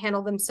 and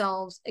handle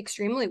themselves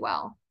extremely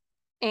well.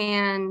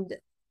 And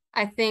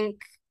I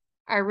think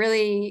I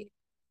really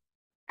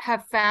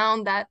have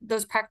found that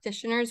those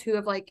practitioners who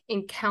have like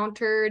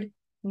encountered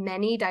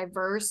many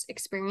diverse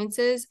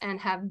experiences and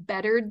have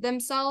bettered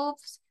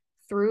themselves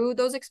through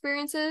those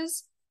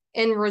experiences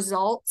in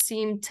result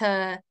seem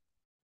to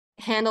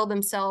handle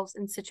themselves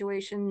in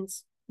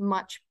situations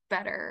much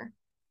better.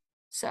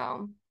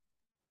 So,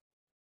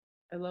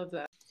 I love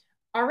that.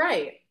 All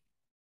right.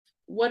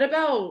 What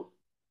about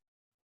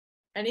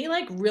any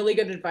like really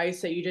good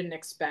advice that you didn't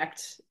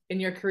expect in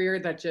your career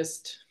that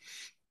just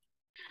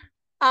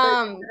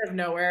um out of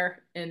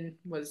nowhere and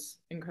was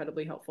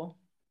incredibly helpful?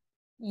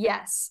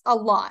 yes, a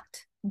lot,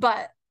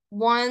 but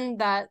one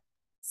that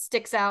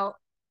sticks out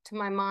to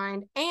my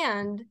mind,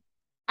 and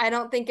I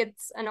don't think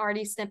it's an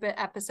already snippet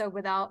episode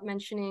without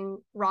mentioning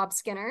Rob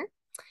Skinner. Oh,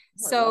 I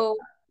love So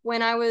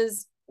when I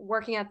was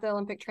working at the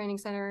Olympic Training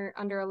Center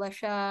under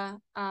Alicia,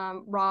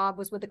 Rob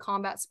was with the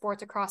combat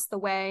sports across the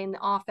way in the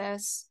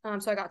office.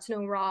 So I got to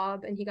know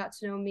Rob and he got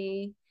to know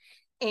me.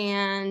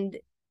 And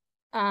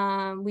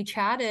we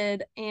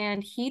chatted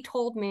and he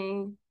told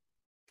me,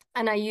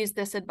 and I use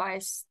this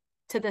advice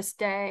to this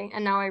day,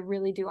 and now I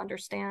really do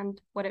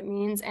understand what it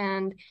means.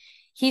 And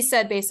he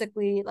said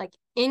basically, like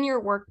in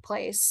your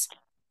workplace,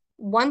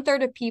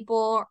 1/3 of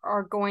people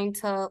are going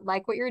to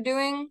like what you're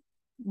doing,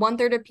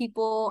 1/3 of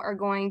people are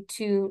going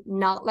to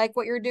not like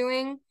what you're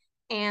doing,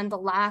 and the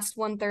last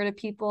 1/3 of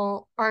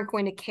people aren't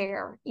going to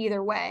care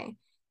either way.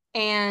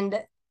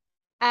 And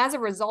as a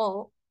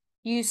result,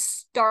 you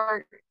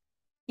start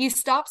you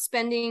stop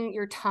spending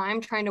your time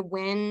trying to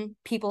win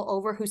people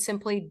over who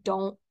simply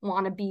don't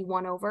want to be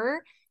won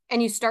over,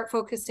 and you start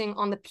focusing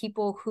on the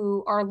people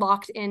who are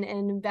locked in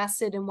and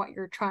invested in what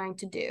you're trying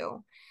to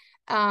do.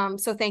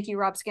 So thank you,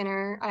 Rob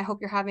Skinner. I hope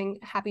you're having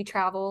happy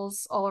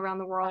travels all around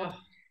the world.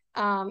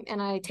 that.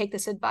 And I take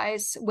this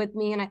advice with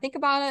me and I think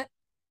about it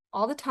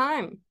all the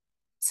time.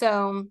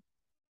 So,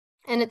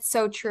 and it's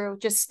so true.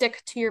 Just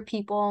stick to your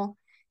people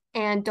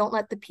and don't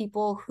let the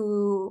people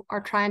who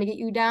are trying to get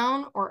you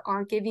down or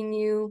aren't giving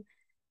you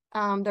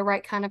the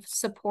right kind of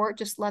support,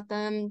 just let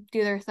them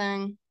do their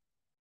thing.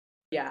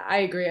 Yeah, I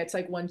agree. It's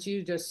like once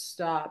you just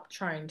stop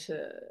trying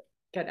to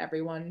get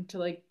everyone to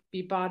like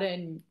be bought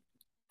in,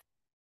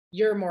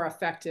 you're more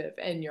effective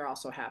and you're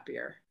also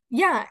happier.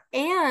 Yeah,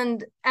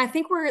 and I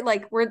think we're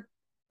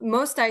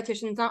most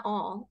dietitians, not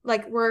all,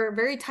 like we're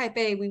very type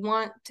A. We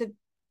want to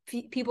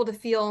people to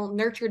feel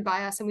nurtured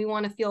by us and we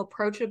want to feel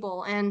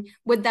approachable. And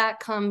with that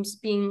comes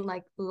being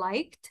like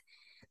liked.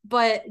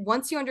 But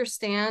once you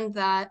understand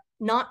that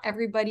not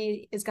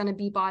everybody is going to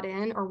be bought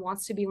in or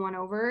wants to be won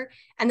over,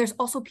 and there's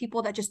also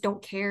people that just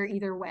don't care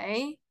either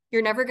way,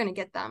 you're never going to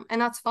get them. And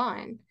that's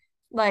fine.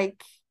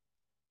 Like,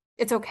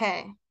 it's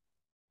okay.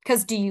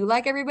 Because do you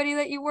like everybody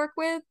that you work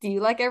with? Do you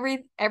like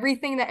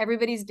everything that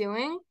everybody's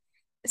doing?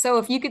 So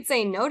if you could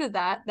say no to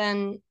that,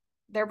 then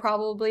they're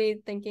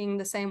probably thinking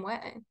the same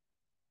way.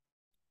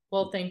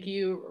 Well, thank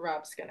you,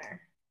 Rob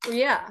Skinner.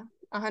 Yeah,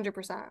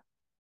 100%.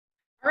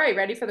 All right,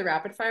 ready for the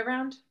rapid fire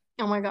round?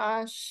 Oh my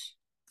gosh.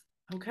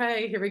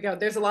 Okay, here we go.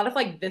 There's a lot of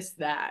like this,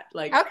 that.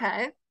 Like,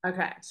 Okay.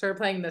 okay, so we're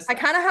playing this, I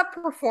that. kind of have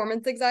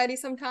performance anxiety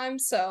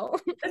sometimes, so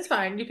It's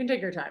fine. You can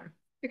take your time.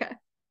 okay.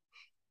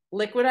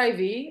 Liquid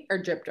IV or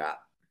drip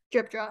drop?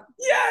 Drip drop.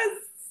 Yes.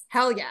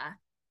 Hell yeah.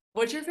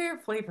 What's your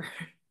favorite flavor?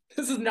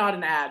 This is not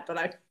an ad, but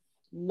I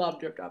love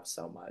drip drop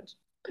so much.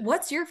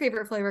 What's your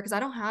favorite flavor? Because I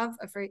don't have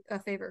a favorite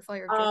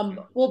flavor of drip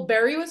drop. Well,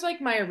 berry was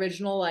like my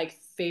original like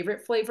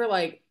favorite flavor.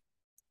 Like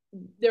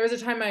there was a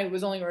time I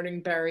was only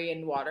ordering berry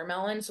and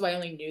watermelon, so I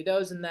only knew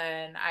those, and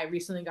then I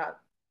recently got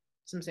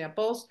some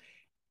samples.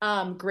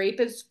 Grape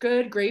is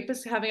good. Grape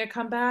is having a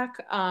comeback.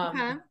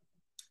 Okay.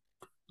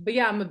 But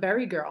yeah, I'm a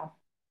berry girl.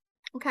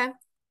 Okay.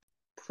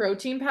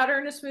 Protein powder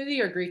in a smoothie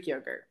or Greek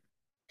yogurt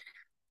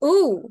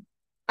Ooh,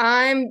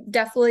 I'm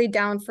definitely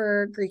down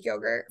for Greek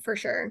yogurt for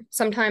sure.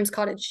 Sometimes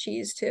cottage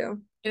cheese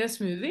too, in a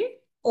smoothie?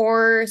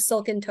 or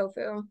silken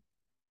tofu.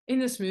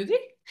 In a smoothie?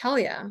 Hell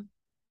yeah.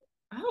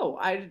 Oh,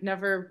 I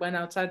never went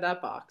outside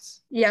that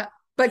box. Yeah,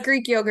 but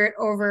Greek yogurt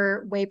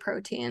over whey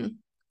protein.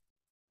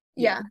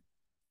 Yeah,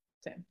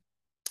 Yeah, same.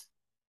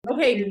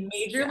 Okay, is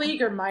major yeah.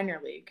 league or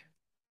minor league?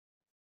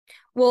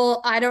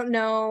 Well, I don't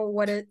know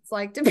what it's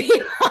like to be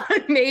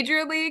on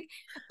Major League,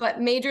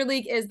 but Major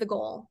League is the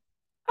goal.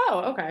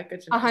 Oh, okay, good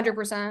to know.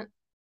 100%.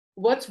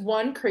 What's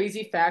one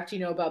crazy fact you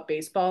know about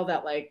baseball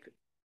that like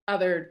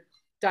other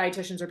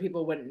dietitians or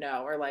people wouldn't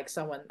know, or like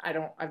someone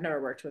I've never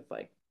worked with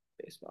like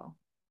baseball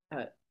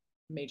at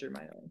major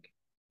minor league.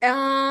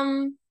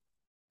 Um,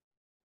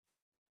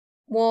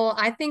 well,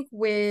 I think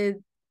with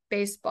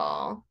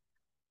baseball,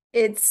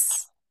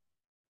 it's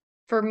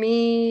for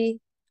me,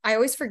 I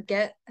always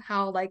forget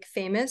how like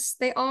famous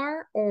they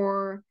are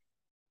or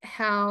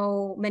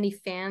how many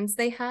fans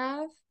they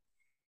have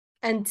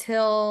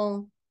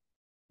until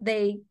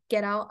they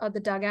get out of the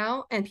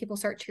dugout and people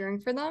start cheering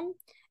for them.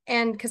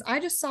 And because I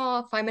just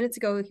saw 5 minutes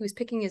ago he was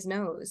picking his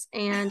nose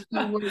and he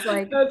was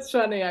like, That's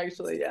funny,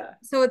 actually. Yeah.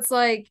 so it's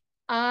like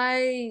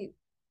I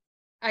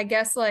I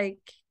guess like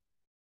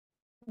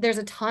there's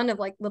a ton of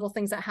like little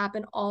things that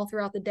happen all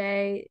throughout the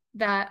day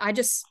that I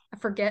just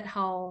forget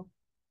how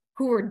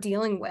who we're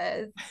dealing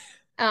with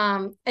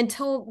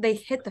until they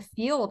hit the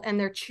field and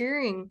they're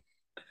cheering.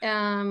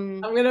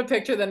 I'm gonna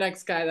picture the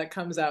next guy that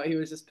comes out. He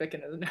was just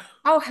picking his nose.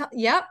 Oh,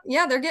 yep,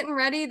 yeah, they're getting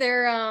ready.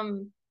 They're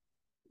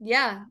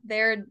yeah,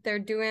 they're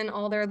doing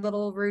all their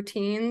little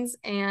routines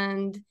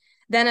and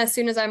then as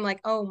soon as I'm like,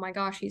 "Oh my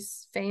gosh,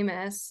 he's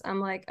famous." I'm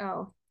like,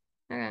 "Oh,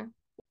 okay.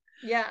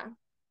 Yeah,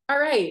 All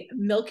right,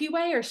 Milky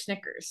Way or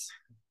Snickers?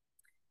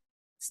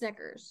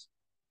 Snickers.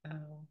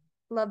 Oh.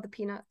 Love the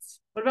peanuts."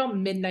 What about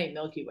Midnight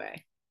Milky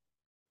Way?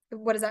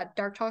 What is that?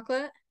 Dark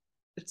chocolate?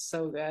 It's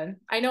so good.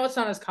 I know it's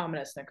not as common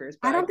as Snickers,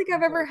 I but don't think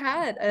I've ever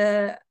had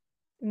a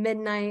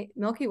midnight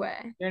Milky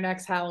Way. your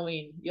next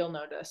Halloween, you'll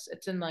notice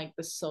it's in like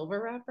the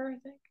silver wrapper, I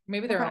think.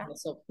 Maybe they're Okay. all the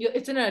silver.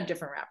 It's in a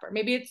different wrapper.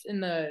 Maybe it's in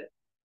the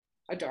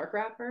a dark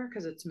wrapper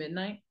because it's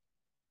midnight.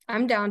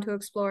 I'm down to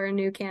explore a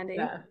new candy.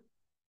 Yeah.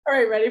 All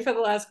right, ready for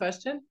the last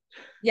question?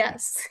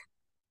 Yes.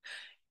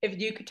 If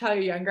you could tell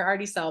your younger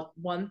Artie self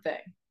one thing,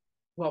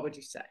 what would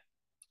you say?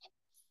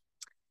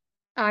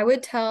 I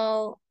would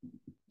tell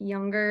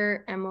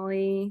younger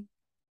Emily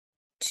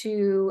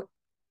to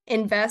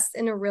invest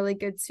in a really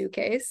good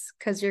suitcase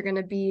because you're going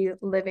to be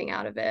living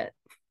out of it.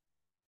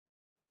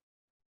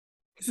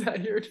 Is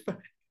that your advice?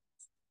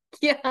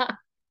 Yeah.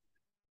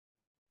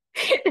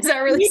 Is that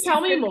Can really you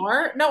tell me stupid?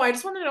 more? No, I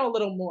just want to know a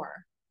little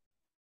more.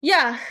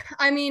 Yeah.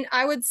 I mean,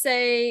 I would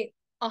say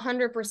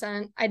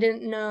 100%. I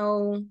didn't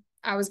know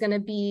I was going to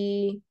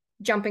be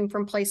jumping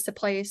from place to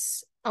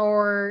place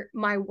or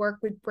my work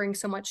would bring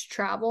so much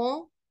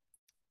travel.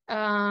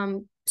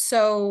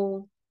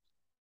 So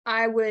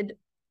I would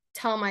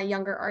tell my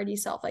younger Artie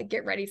self, like,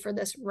 get ready for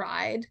this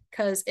ride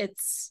because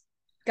it's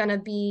gonna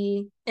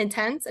be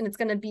intense and it's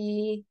gonna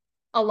be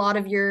a lot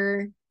of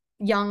your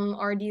young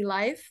RD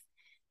life,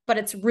 but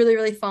it's really,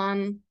 really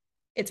fun.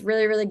 It's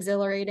really, really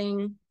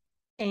exhilarating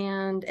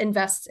and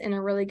invest in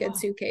a really good Oh,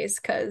 suitcase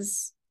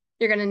because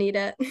You're gonna need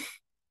it.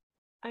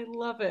 I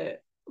love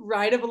it.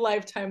 Ride of a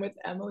lifetime with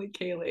Emily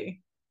Kaley.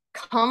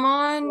 Come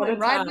on, What a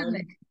ride with me.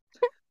 time.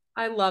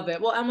 I love it.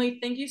 Well, Emily,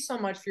 thank you so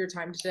much for your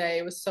time today.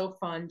 It was so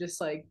fun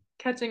just like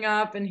catching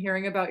up and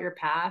hearing about your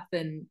path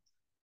and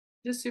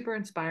just super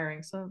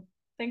inspiring. So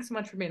thanks so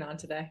much for being on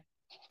today.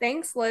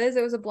 Thanks, Liz.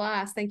 It was a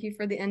blast. Thank you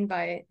for the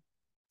invite.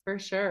 For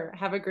sure.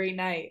 Have a great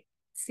night.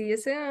 See you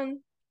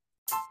soon.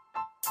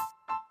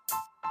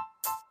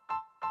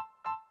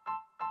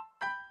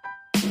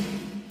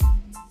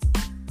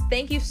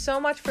 Thank you so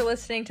much for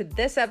listening to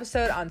this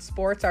episode on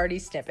Sports Already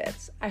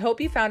Snippets. I hope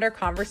you found our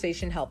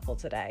conversation helpful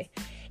today.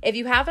 If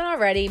you haven't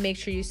already, make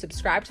sure you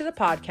subscribe to the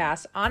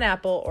podcast on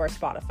Apple or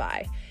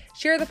Spotify.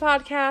 Share the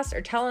podcast or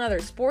tell another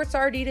sports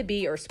RD to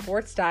be or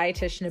sports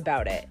dietitian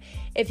about it.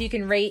 If you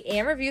can rate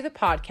and review the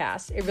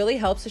podcast, it really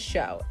helps the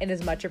show and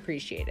is much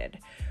appreciated.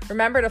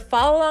 Remember to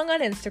follow along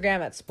on Instagram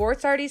at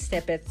Sports RD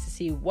Snippets to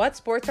see what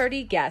Sports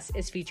RD guest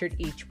is featured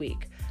each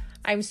week.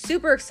 I'm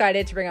super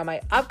excited to bring on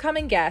my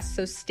upcoming guests,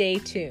 so stay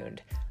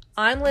tuned.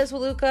 I'm Liz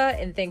Waluka,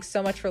 and thanks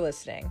so much for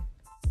listening.